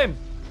good time.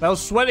 I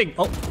was sweating.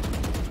 Oh.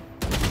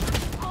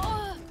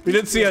 We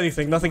didn't see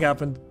anything. Nothing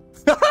happened.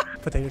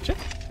 Potato chip.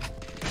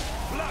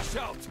 Flash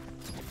out.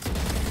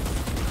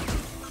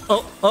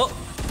 Oh!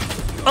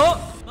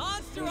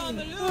 Monster on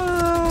the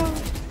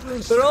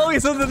loose! They're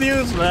always in the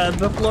news, man.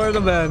 The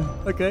Florida man.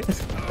 Okay.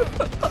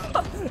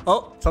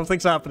 Oh,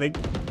 something's happening.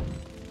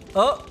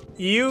 Oh,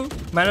 EU,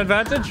 man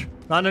advantage.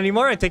 Not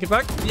anymore. I take it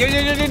back.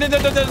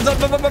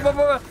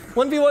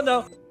 1v1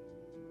 now.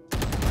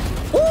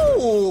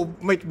 Oh,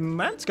 wait,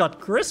 man's got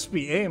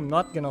crispy aim.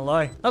 Not gonna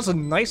lie. That's a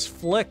nice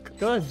flick.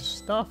 Good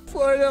stuff.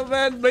 Florida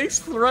man makes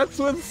threats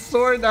with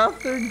sword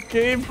after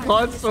game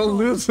console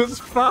loses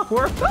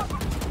power.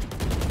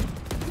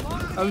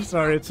 I'm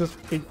sorry, it's just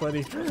fucking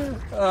funny.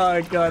 Oh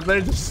my god,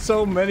 there's just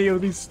so many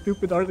of these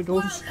stupid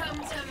articles.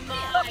 Welcome to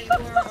my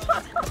world.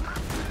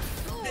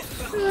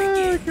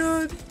 Oh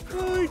god.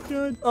 Oh my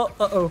god. Oh,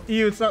 uh-oh.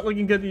 EU, it's not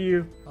looking good to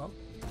you. Oh.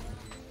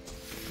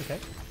 Okay.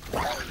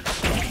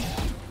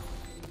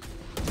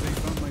 They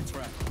found my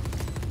trap.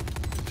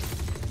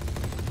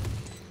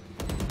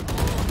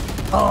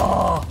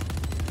 Oh.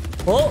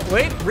 Oh,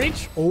 wait,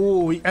 reach.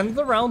 Oh, we end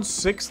the round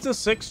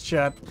 6-6,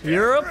 chat.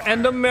 Europe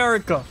and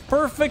America.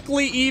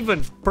 Perfectly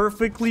even.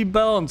 Perfectly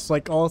balanced,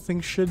 like all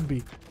things should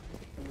be.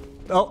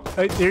 Oh,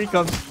 hey, here he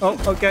comes. Oh,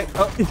 okay.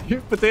 Oh,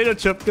 potato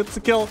chip gets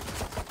the kill.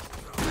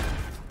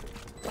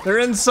 They're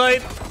in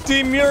sight.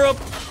 Team Europe.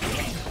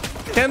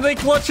 Can they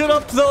clutch it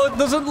up though? It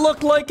doesn't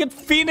look like it.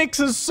 Phoenix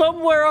is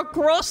somewhere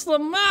across the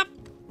map.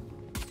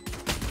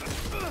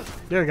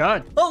 Dear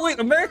God. Oh wait,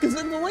 America's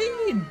in the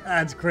lead.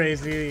 That's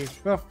crazy.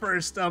 The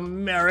first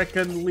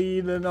American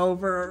lead in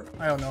over,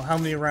 I don't know how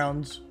many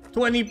rounds.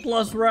 20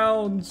 plus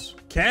rounds.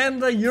 Can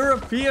the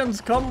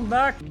Europeans come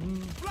back?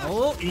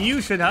 Oh,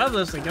 EU should have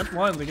this. They get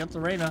one. They get the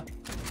Reyna.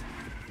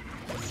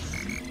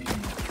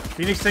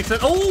 Phoenix takes it.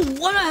 Oh,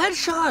 what a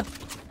headshot!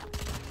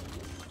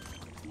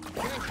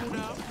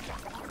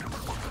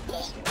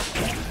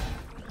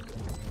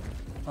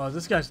 Oh,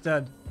 this guy's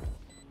dead.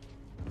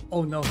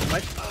 Oh no, he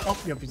might. Oh,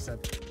 yep, he's dead.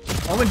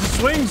 Omen just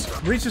swings.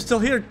 Breach is still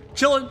here,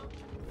 chilling.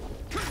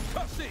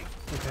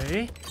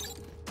 Okay.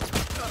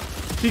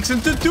 Peeks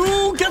into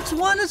 2, gets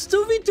 1, it's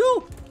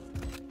 2v2.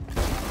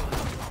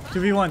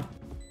 2v1.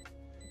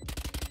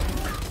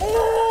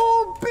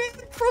 Oh,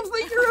 big from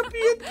the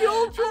European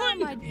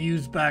killjoy.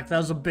 EU's back. That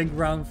was a big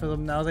round for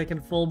them. Now they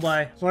can full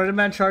buy. Florida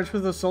man charged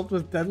with assault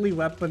with deadly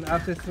weapon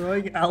after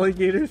throwing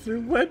alligator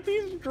through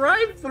Wendy's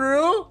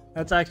drive-through.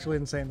 That's actually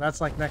insane.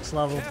 That's like next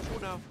level.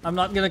 I'm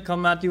not gonna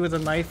come at you with a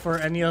knife or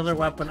any other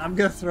weapon. I'm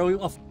gonna throw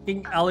you a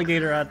fucking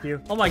alligator at you.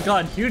 Oh my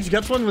God, Huge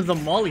gets one with the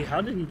molly.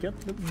 How did he get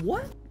the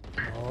what?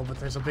 Oh, but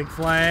there's a big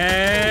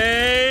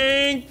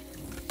flank.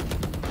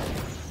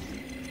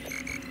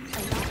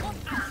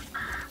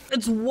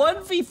 It's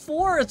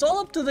 1v4. It's all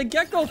up to the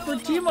gecko for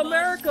Team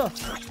America.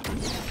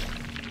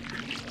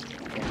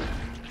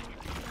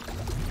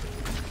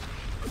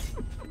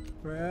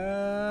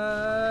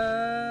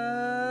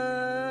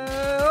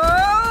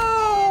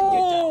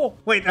 Oh!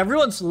 Wait,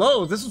 everyone's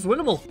low. This is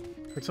winnable.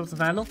 Picks up the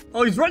Vandal.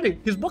 Oh, he's running.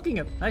 He's booking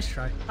it. Nice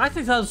try. I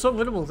think that was so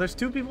winnable. There's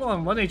 2 people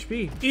on 1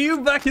 HP.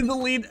 EU back in the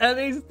lead.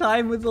 NA's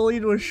time with the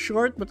lead was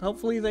short, but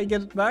hopefully they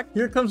get it back.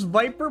 Here comes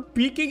Viper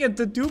peeking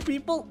into 2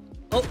 people.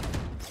 Oh.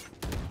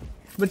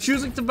 But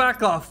choosing to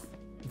back off.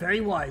 Very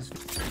wise.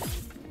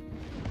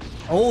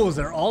 Oh,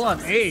 they're all on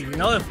A. You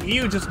know, if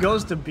EU just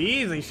goes to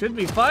B, they should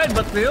be fine,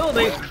 but they...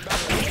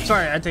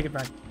 Sorry, I take it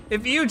back.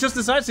 If EU just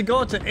decides to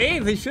go to A,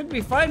 they should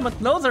be fine, but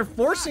no, they're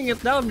forcing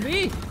it down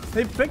B.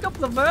 They pick up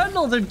the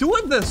Vandal. They're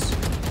doing this.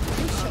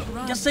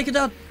 Just take it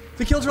down.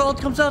 The killjoy ult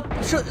comes out.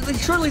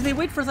 Surely they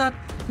wait for that.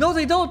 No,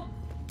 they don't.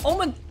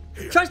 Omen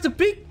tries to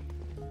peek.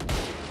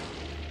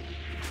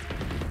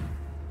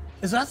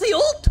 Is that the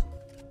ult?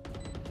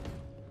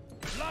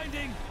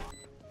 Blinding.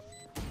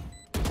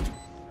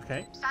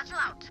 Okay. Satchel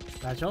out.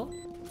 Satchel.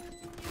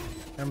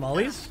 They're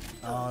mollies.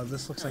 Oh,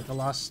 this looks like a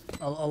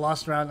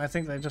lost round. I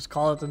think they just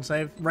call it and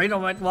save. Reyna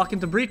might walk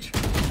into breach.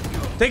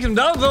 Takes him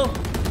down though.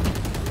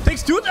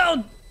 Takes 2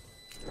 down.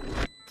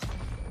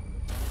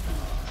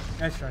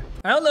 Nice try.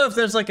 I don't know if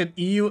there's like an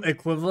EU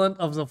equivalent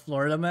of the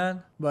Florida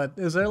man, but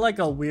is there like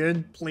a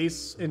weird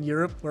place in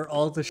Europe where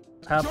all the shit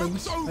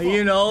happens?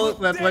 You know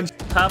that when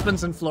shit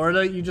happens in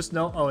Florida, you just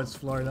know, oh, it's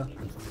Florida.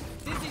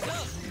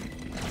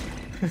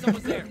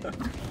 Someone's there.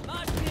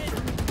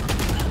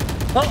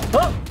 Oh,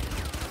 oh!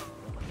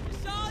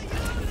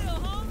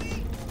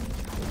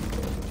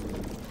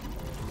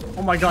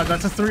 Oh my God,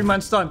 that's a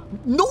 3-man stun.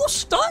 No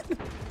stun!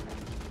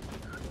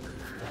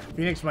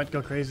 Phoenix might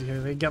go crazy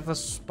here. They get the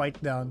spike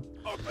down.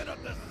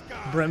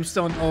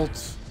 Brimstone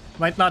ult.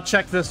 Might not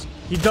check this.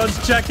 He does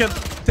check it.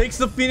 Takes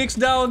the Phoenix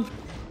down.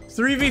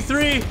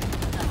 3v3.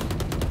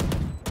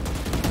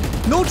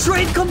 No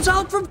trade comes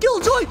out from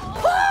Killjoy.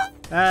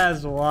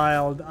 That's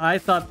wild. I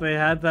thought they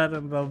had that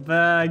in the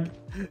bag.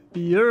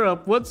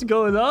 Europe, what's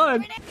going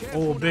on?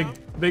 Oh,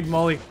 big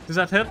molly. Does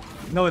that hit?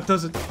 No, it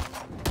doesn't.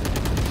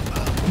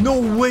 No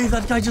way,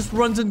 that guy just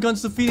runs and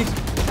guns the Phoenix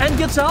and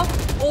gets out.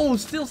 Oh,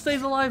 still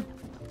stays alive.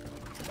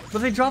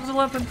 But they drop the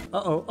weapon.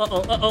 Uh-oh,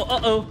 uh-oh, uh-oh,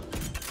 uh-oh.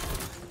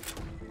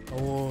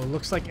 Oh,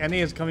 looks like NA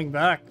is coming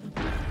back.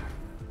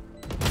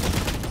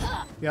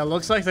 Yeah,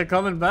 looks like they're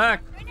coming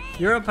back.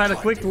 Europe had a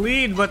quick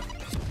lead, but...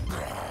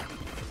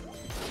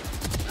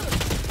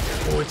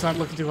 Oh, it's not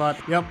looking too hot.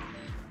 Yep.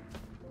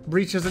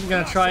 Breach isn't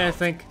gonna try, I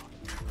think.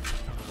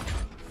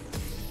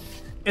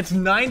 It's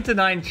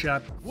 9-9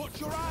 shot.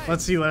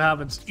 Let's see what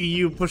happens.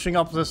 EU pushing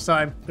up this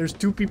time. There's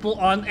 2 people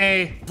on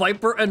A.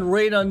 Viper and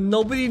Reyna.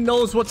 Nobody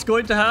knows what's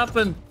going to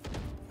happen.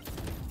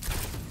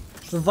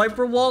 The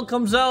Viper wall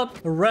comes out.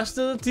 The rest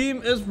of the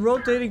team is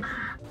rotating.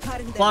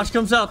 Flash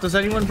comes out. Does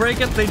anyone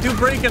break it? They do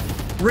break it.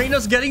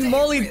 Reyna's getting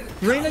mollied.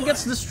 Reyna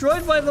gets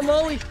destroyed by the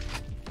molly.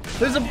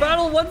 There's a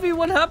battle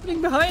 1v1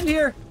 happening behind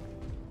here.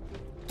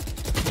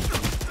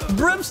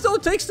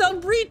 Brimstone takes down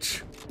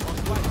Breach.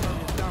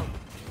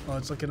 Oh,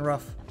 it's looking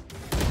rough.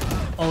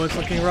 Oh, it's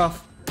looking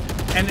rough.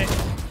 And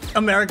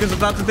America's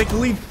about to take the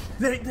lead.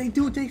 They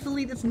do take the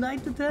lead. It's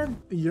 9-10.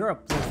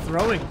 Europe, they're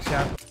throwing,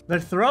 chat. They're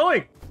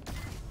throwing.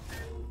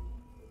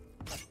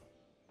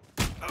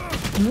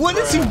 What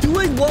is he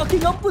doing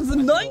walking up with the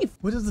knife?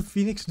 What does the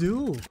Phoenix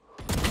do?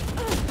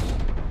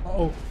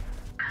 Uh-oh.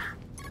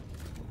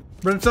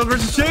 Brimstone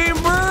versus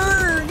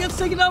Chamber! Gets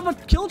taken out,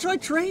 but Killjoy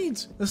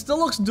trades. It still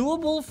looks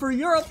doable for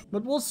Europe,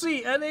 but we'll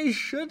see. NA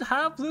should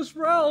have this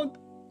round.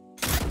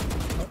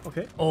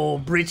 Okay. Oh,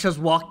 Breach has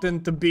walked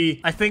into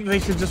B. I think they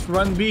should just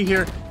run B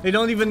here. They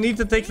don't even need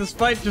to take this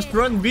fight. Just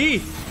run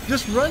B.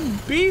 Just run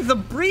B. The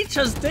Breach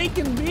has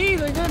taken B.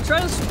 They're gonna try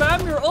to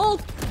spam your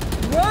ult.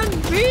 Run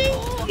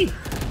B.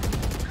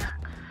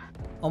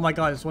 Oh my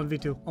god, it's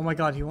 1v2. Oh my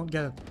god, he won't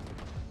get it.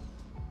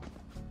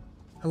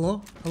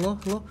 Hello? Hello?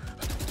 Hello?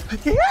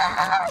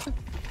 Yeah!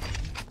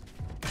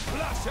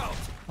 Flash out.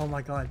 Oh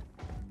my god.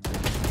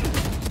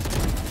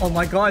 Oh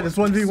my god, it's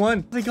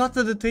 1v1. They got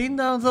the detain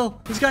down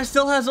though. This guy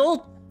still has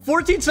ult.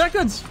 14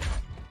 seconds.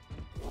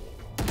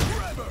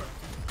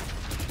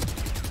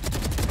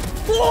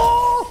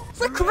 Whoa!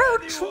 The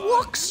crouch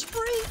walk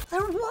spree.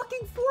 They're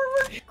walking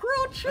forward,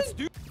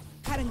 crouching.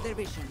 Cutting their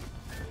vision.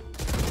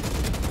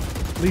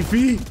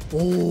 Leafy.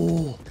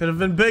 Oh, could have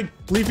been big.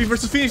 Leafy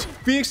versus Phoenix.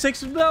 Phoenix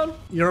takes him down.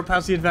 Europe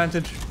has the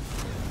advantage.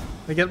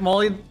 They get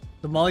mollied.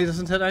 The molly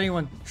doesn't hit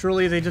anyone.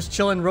 Surely they just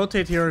chill and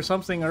rotate here or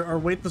something, or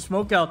wait the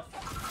smoke out.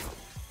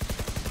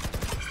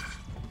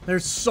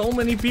 There's so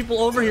many people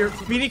over here.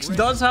 Phoenix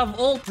does have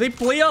ult. They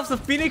play off the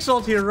Phoenix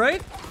ult here,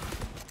 right?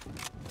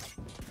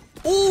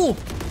 Oh!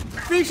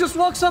 Phoenix just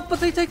walks up,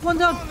 but they take one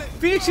down.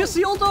 Phoenix gets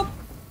the ult up.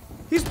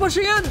 He's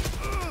pushing in.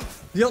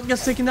 The ult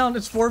gets taken down.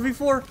 It's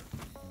 4v4.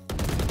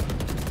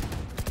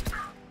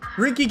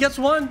 Rinky gets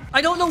one.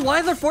 I don't know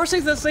why they're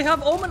forcing this. They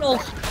have Omen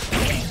ult.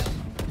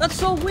 That's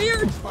so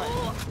weird.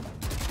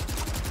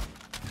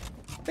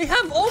 They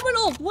have Omen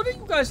ult. What are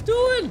you guys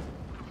doing?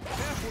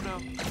 Careful now.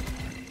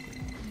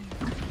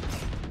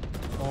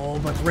 Oh,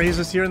 but Raze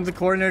is here in the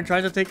corner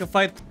trying to take a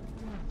fight.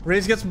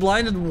 Raze gets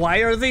blinded. Why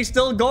are they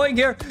still going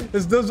here?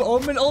 Does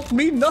Omen ult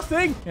mean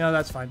nothing? Yeah,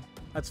 that's fine.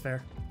 That's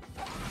fair.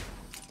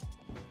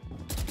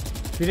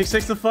 Phoenix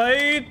takes the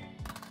fight.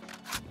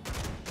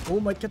 Oh,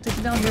 might get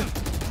taken down here.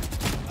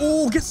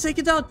 Oh, gets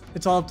taken down.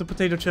 It's all up to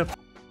Potato Chip.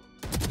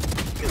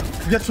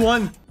 Gets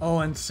one. Oh,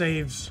 and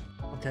saves.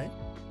 Okay.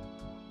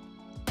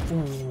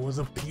 Ooh,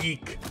 the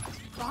peak.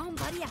 Bomb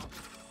buddy out.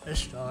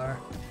 Ishtar.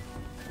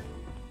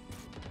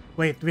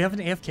 Wait, do we have an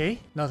AFK?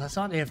 No, that's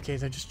not AFK.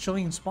 They're just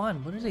chilling in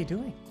spawn. What are they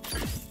doing?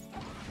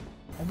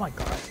 Oh my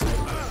god.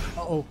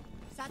 Uh-oh.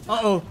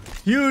 Uh-oh.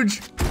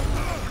 Huge.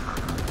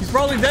 He's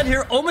probably dead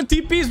here. Omen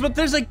TPs, but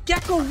there's a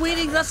Gecko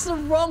waiting. That's the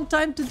wrong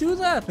time to do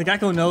that. The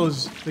Gecko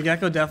knows. The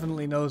Gecko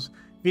definitely knows.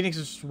 Phoenix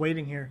is just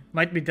waiting here.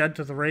 Might be dead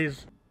to the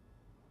Raze.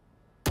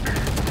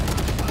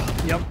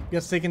 Yep,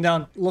 gets taken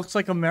down. Looks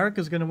like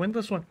America's gonna win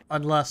this one.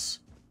 Unless...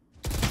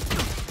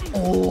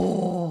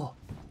 Oh...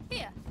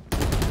 Here.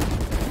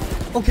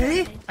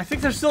 Okay, I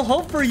think there's still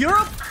hope for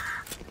Europe.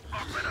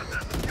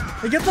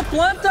 They get the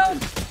plant down.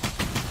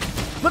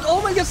 But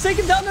Omen gets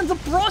taken down in the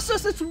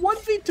process. It's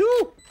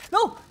 1v2.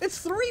 No,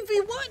 it's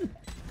 3v1.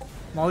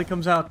 Molly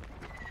comes out.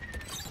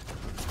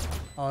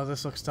 Oh,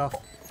 this looks tough.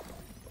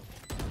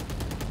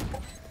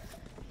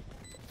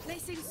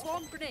 Placing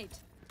swamp grenade.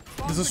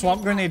 Does the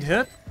swamp grenade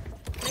hit?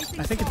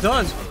 I think it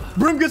does.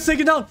 Brim gets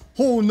taken down.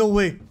 Oh, no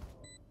way.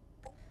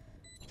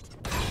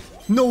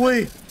 No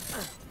way.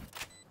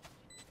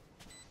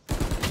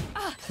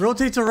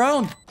 Rotates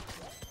around.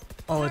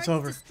 Oh, it's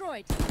over.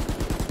 Destroyed.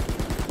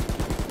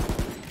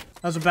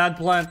 That was a bad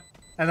plant.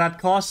 And that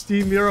cost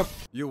Team Europe.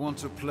 You want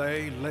to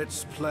play?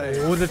 Let's play.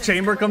 Oh, the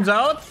chamber comes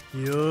out.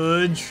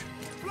 Huge.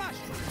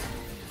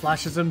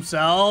 Flashes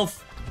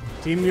himself.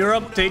 Team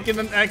Europe taking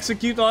an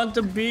execute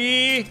onto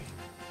B.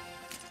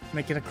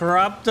 Making a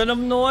crap ton of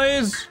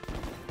noise.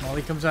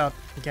 Molly comes out.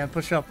 He can't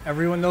push up.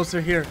 Everyone knows they're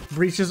here.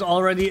 Breach is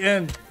already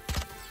in.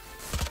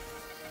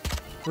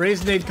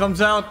 Raze nade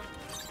comes out.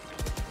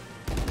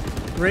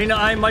 Reyna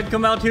I might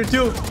come out here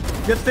too.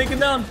 Gets taken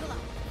down.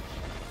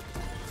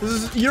 This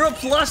is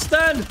Europe's last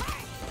stand.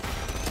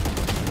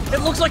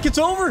 It looks like it's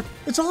over.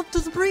 It's all up to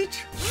the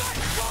Breach.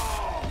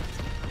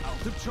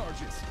 Out of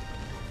charges.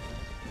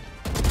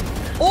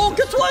 Oh,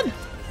 gets one.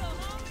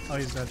 Oh,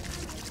 he's dead.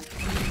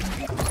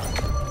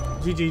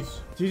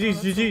 GG's.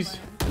 GG's. GG's.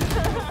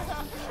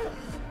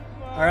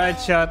 Alright,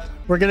 chat.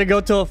 We're gonna go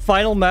to a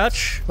final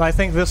match. I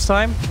think this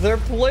time they're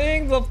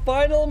playing the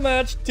final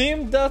match,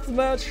 team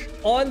deathmatch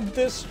on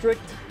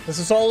district. This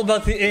is all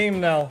about the aim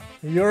now.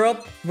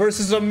 Europe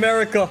versus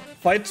America.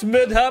 Fights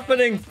mid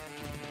happening.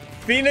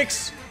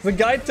 Phoenix, the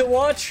guy to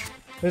watch.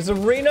 There's a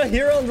Reyna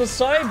here on the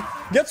side.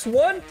 Gets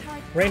one.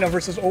 Reyna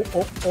versus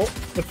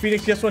but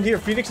Phoenix gets one here.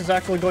 Phoenix is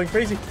actually going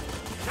crazy.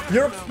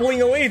 Europe's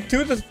pulling away. It's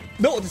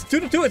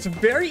 2-2. It's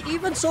very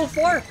even so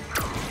far.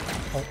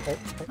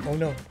 Oh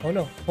no. Oh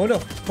no.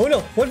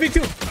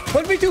 1v2.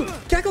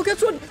 1v2. Gecko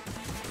gets one.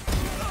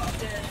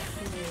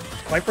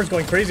 Viper's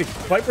going crazy.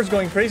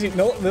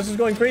 No, this is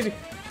going crazy.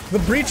 The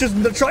Breach is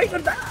trying to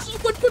dash,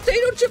 but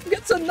Potato Chip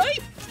gets a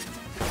knife.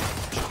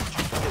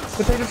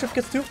 Potato Chip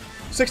gets 2.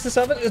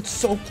 6-7. It's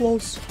so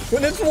close.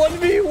 When it's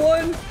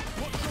 1v1.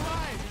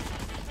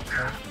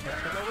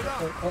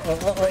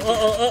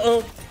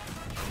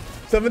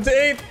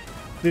 7-8.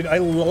 Dude, I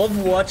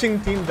love watching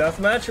Team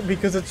Deathmatch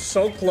because it's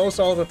so close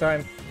all the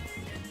time.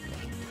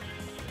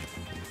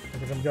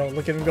 Look at him go.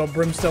 Look at him go.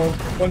 Brimstone.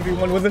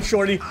 1v1 with a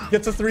shorty.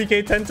 Gets a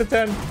 3k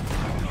 10-10.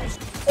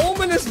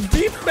 Omen is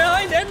deep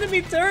behind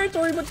enemy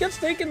territory but gets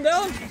taken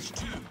down.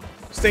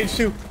 Stage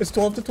 2. It's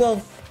 12 to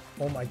 12.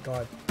 Oh my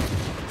god.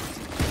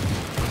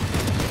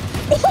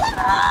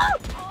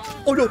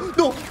 Oh no,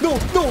 no, no,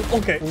 no.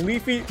 Okay,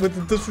 Leafy with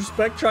the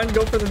disrespect trying to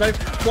go for the knife.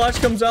 Flash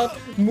comes out.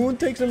 Moon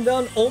takes him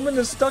down. Omen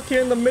is stuck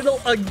here in the middle.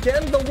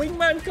 Again, the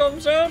wingman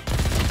comes out.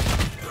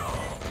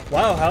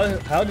 Wow,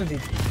 how did he...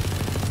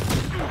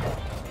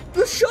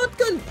 The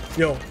shotgun!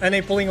 Yo,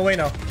 NA pulling away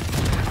now.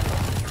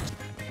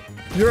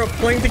 Europe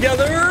playing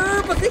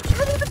together, but they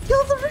can't even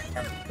kill the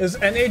Raider. Is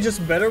NA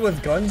just better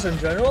with guns in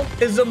general?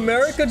 Is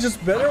America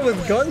just better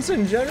with guns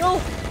in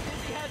general?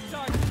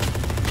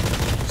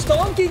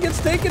 Stonky gets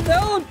taken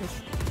down.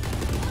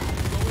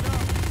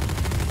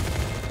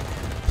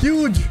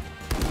 Huge.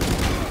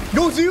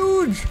 Goes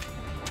huge.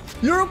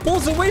 Europe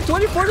pulls away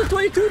 24 to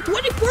 22.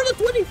 24 to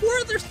 24.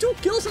 There's 2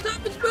 kills. It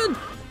happens, man.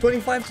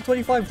 25 to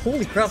 25.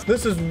 Holy crap.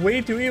 This is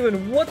way too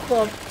even. What the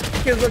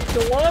f is a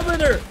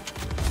kilometer?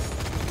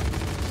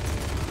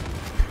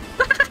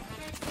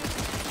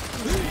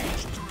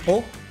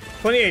 Oh,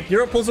 28.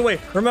 Europe pulls away.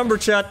 Remember,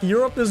 chat.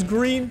 Europe is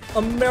green.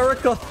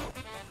 America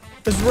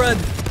is red.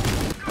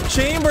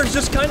 Chambers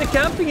just kind of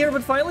camping here,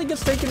 but finally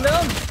gets taken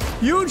down.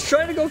 Huge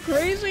trying to go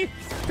crazy.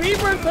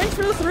 Fever, thanks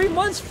for the 3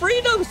 months.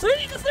 Freedom,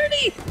 30 to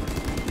 30.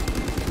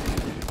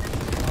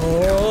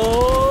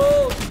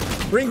 Oh,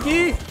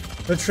 Rinky.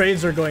 The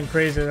trades are going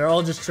crazy. They're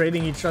all just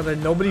trading each other.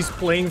 Nobody's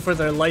playing for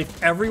their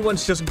life.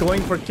 Everyone's just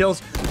going for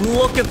kills.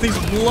 Look at these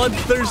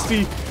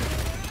bloodthirsty...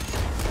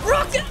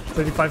 Rocket!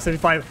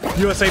 35-35.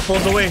 USA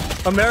pulls away.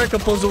 America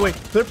pulls away.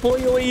 They're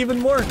pulling away even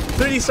more.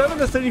 37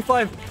 to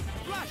 35.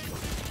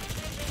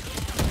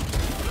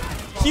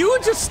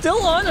 Huge is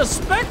still on a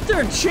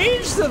Spectre.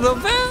 Change to the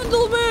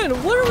Vandal,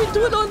 man. What are we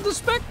doing on the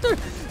Spectre?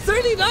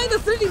 39 to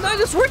 39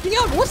 is working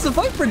out. What's the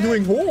Viper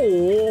doing?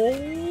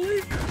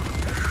 Holy...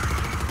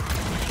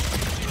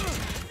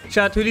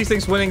 Chat, who do you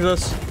think's winning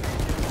this?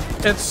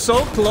 It's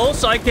so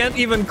close, I can't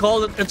even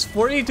call it. It's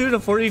 42 to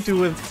 42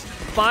 with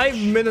 5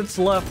 minutes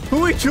left. Who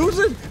are we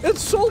choosing?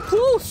 It's so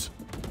close.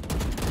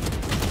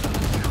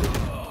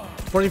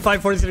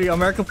 45-43.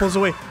 America pulls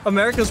away.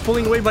 America's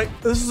pulling away by...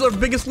 This is our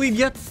biggest lead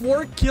yet.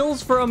 4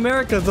 kills for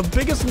America. The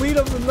biggest lead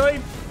of the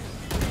night.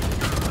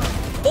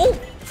 Oh!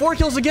 4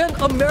 kills again.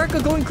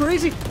 America going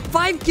crazy.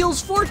 5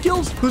 kills, 4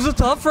 kills. Who's the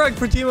top frag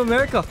for Team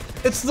America?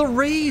 It's the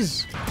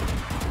Rays.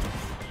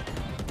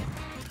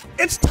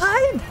 It's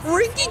time.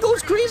 Rinky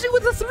goes crazy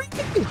with a 3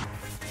 kill.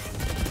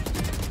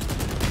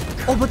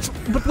 Oh,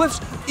 but Whips,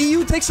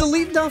 EU takes the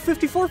lead now,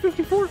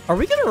 54-54. Are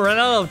we gonna run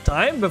out of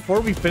time before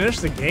we finish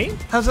the game?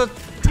 Has a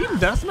team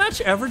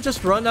deathmatch ever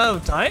just run out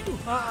of time?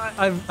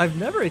 I've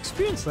never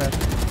experienced that.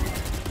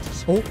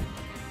 Oh,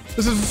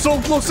 this is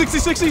so close.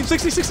 60-60,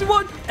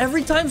 60-61.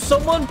 Every time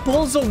someone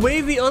pulls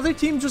away, the other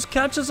team just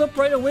catches up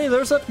right away.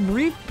 There's that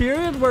brief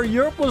period where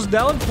Europe was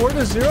down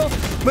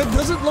 4-0, but it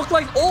doesn't look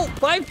like... Oh,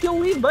 5 kill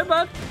lead. My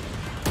bad.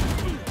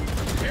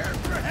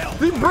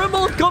 The Brim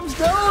ult comes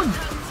down.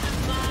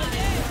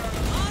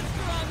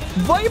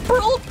 Viper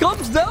ult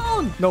comes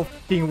down. No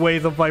fucking way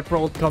the Viper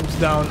ult comes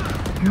down.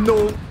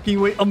 No fucking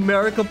way.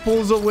 America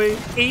pulls away.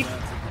 8.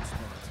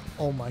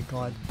 Oh my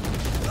god.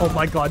 Oh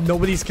my god.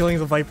 Nobody's killing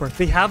the Viper.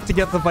 They have to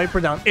get the Viper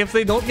down. If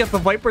they don't get the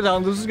Viper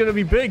down, this is going to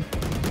be big.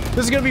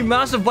 This is going to be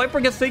massive. Viper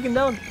gets taken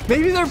down.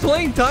 Maybe they're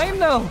playing time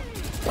now.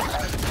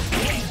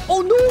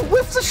 Oh no.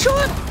 Whiffs the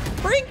shot.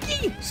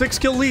 Frankie. 6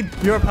 kill lead.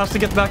 Europe has to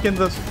get back in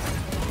this.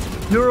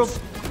 Europe.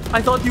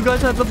 I thought you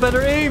guys had the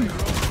better aim.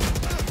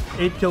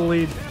 8 kill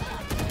lead.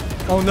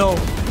 Oh no.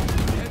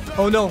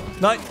 Oh no.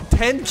 Not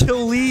 10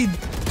 kill lead.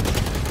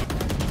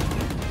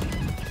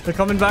 They're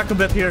coming back a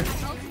bit here.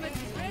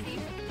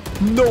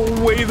 No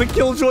way the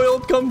Killjoy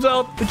ult comes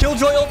out. The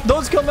Killjoy ult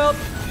does come out.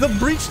 The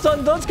Breach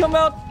Stun does come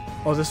out.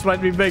 Oh, this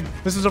might be big.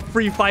 This is a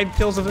free 5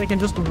 kills if they can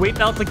just wait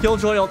out the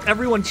Killjoy ult.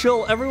 Everyone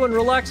chill. Everyone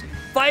relax.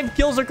 5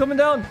 kills are coming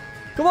down.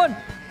 Come on.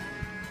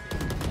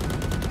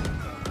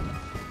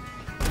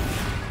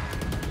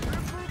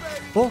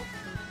 Oh.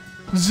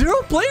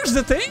 0 players,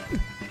 the thing?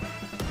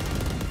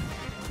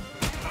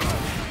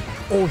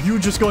 Oh,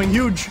 huge is going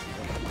huge.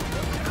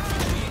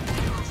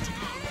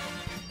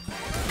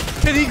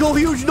 Can he go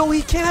huge? No,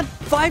 he can't.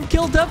 5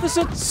 kill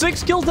deficit.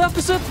 6 kill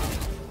deficit.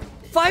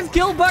 5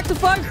 kill back to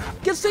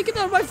 5. Gets taken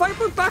down by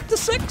Viper back to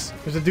 6.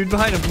 There's a dude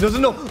behind him. He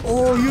doesn't know.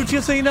 Oh, huge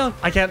gets taken down.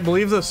 I can't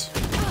believe this.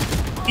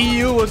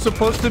 EU was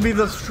supposed to be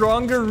the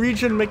stronger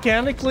region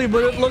mechanically,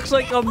 but it looks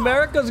like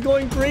America's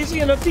going crazy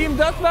in a team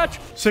deathmatch.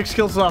 6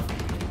 kills left.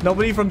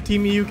 Nobody from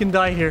Team EU can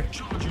die here.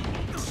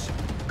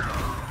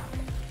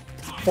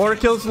 4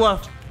 kills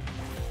left.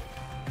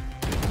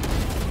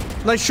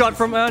 Nice shot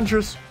from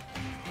Andrews.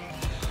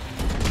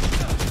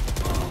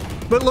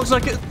 But it looks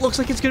like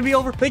it's gonna be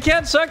over. They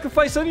can't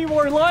sacrifice any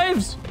more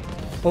lives.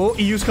 Oh,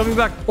 EU's coming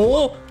back.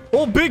 Oh,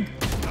 oh, big.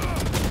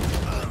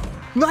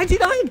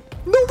 99.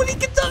 Nobody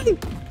can die.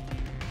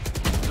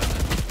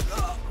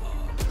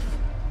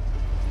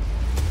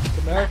 It's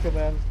America,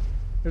 man.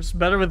 They're just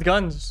better with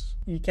guns.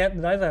 You can't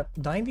deny that.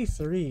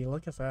 93.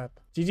 Look at that.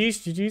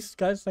 GG's,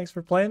 guys. Thanks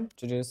for playing.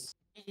 GG's.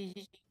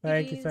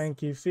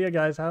 Thank you. See you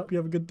guys. Hope you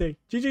have a good day.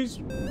 GG's.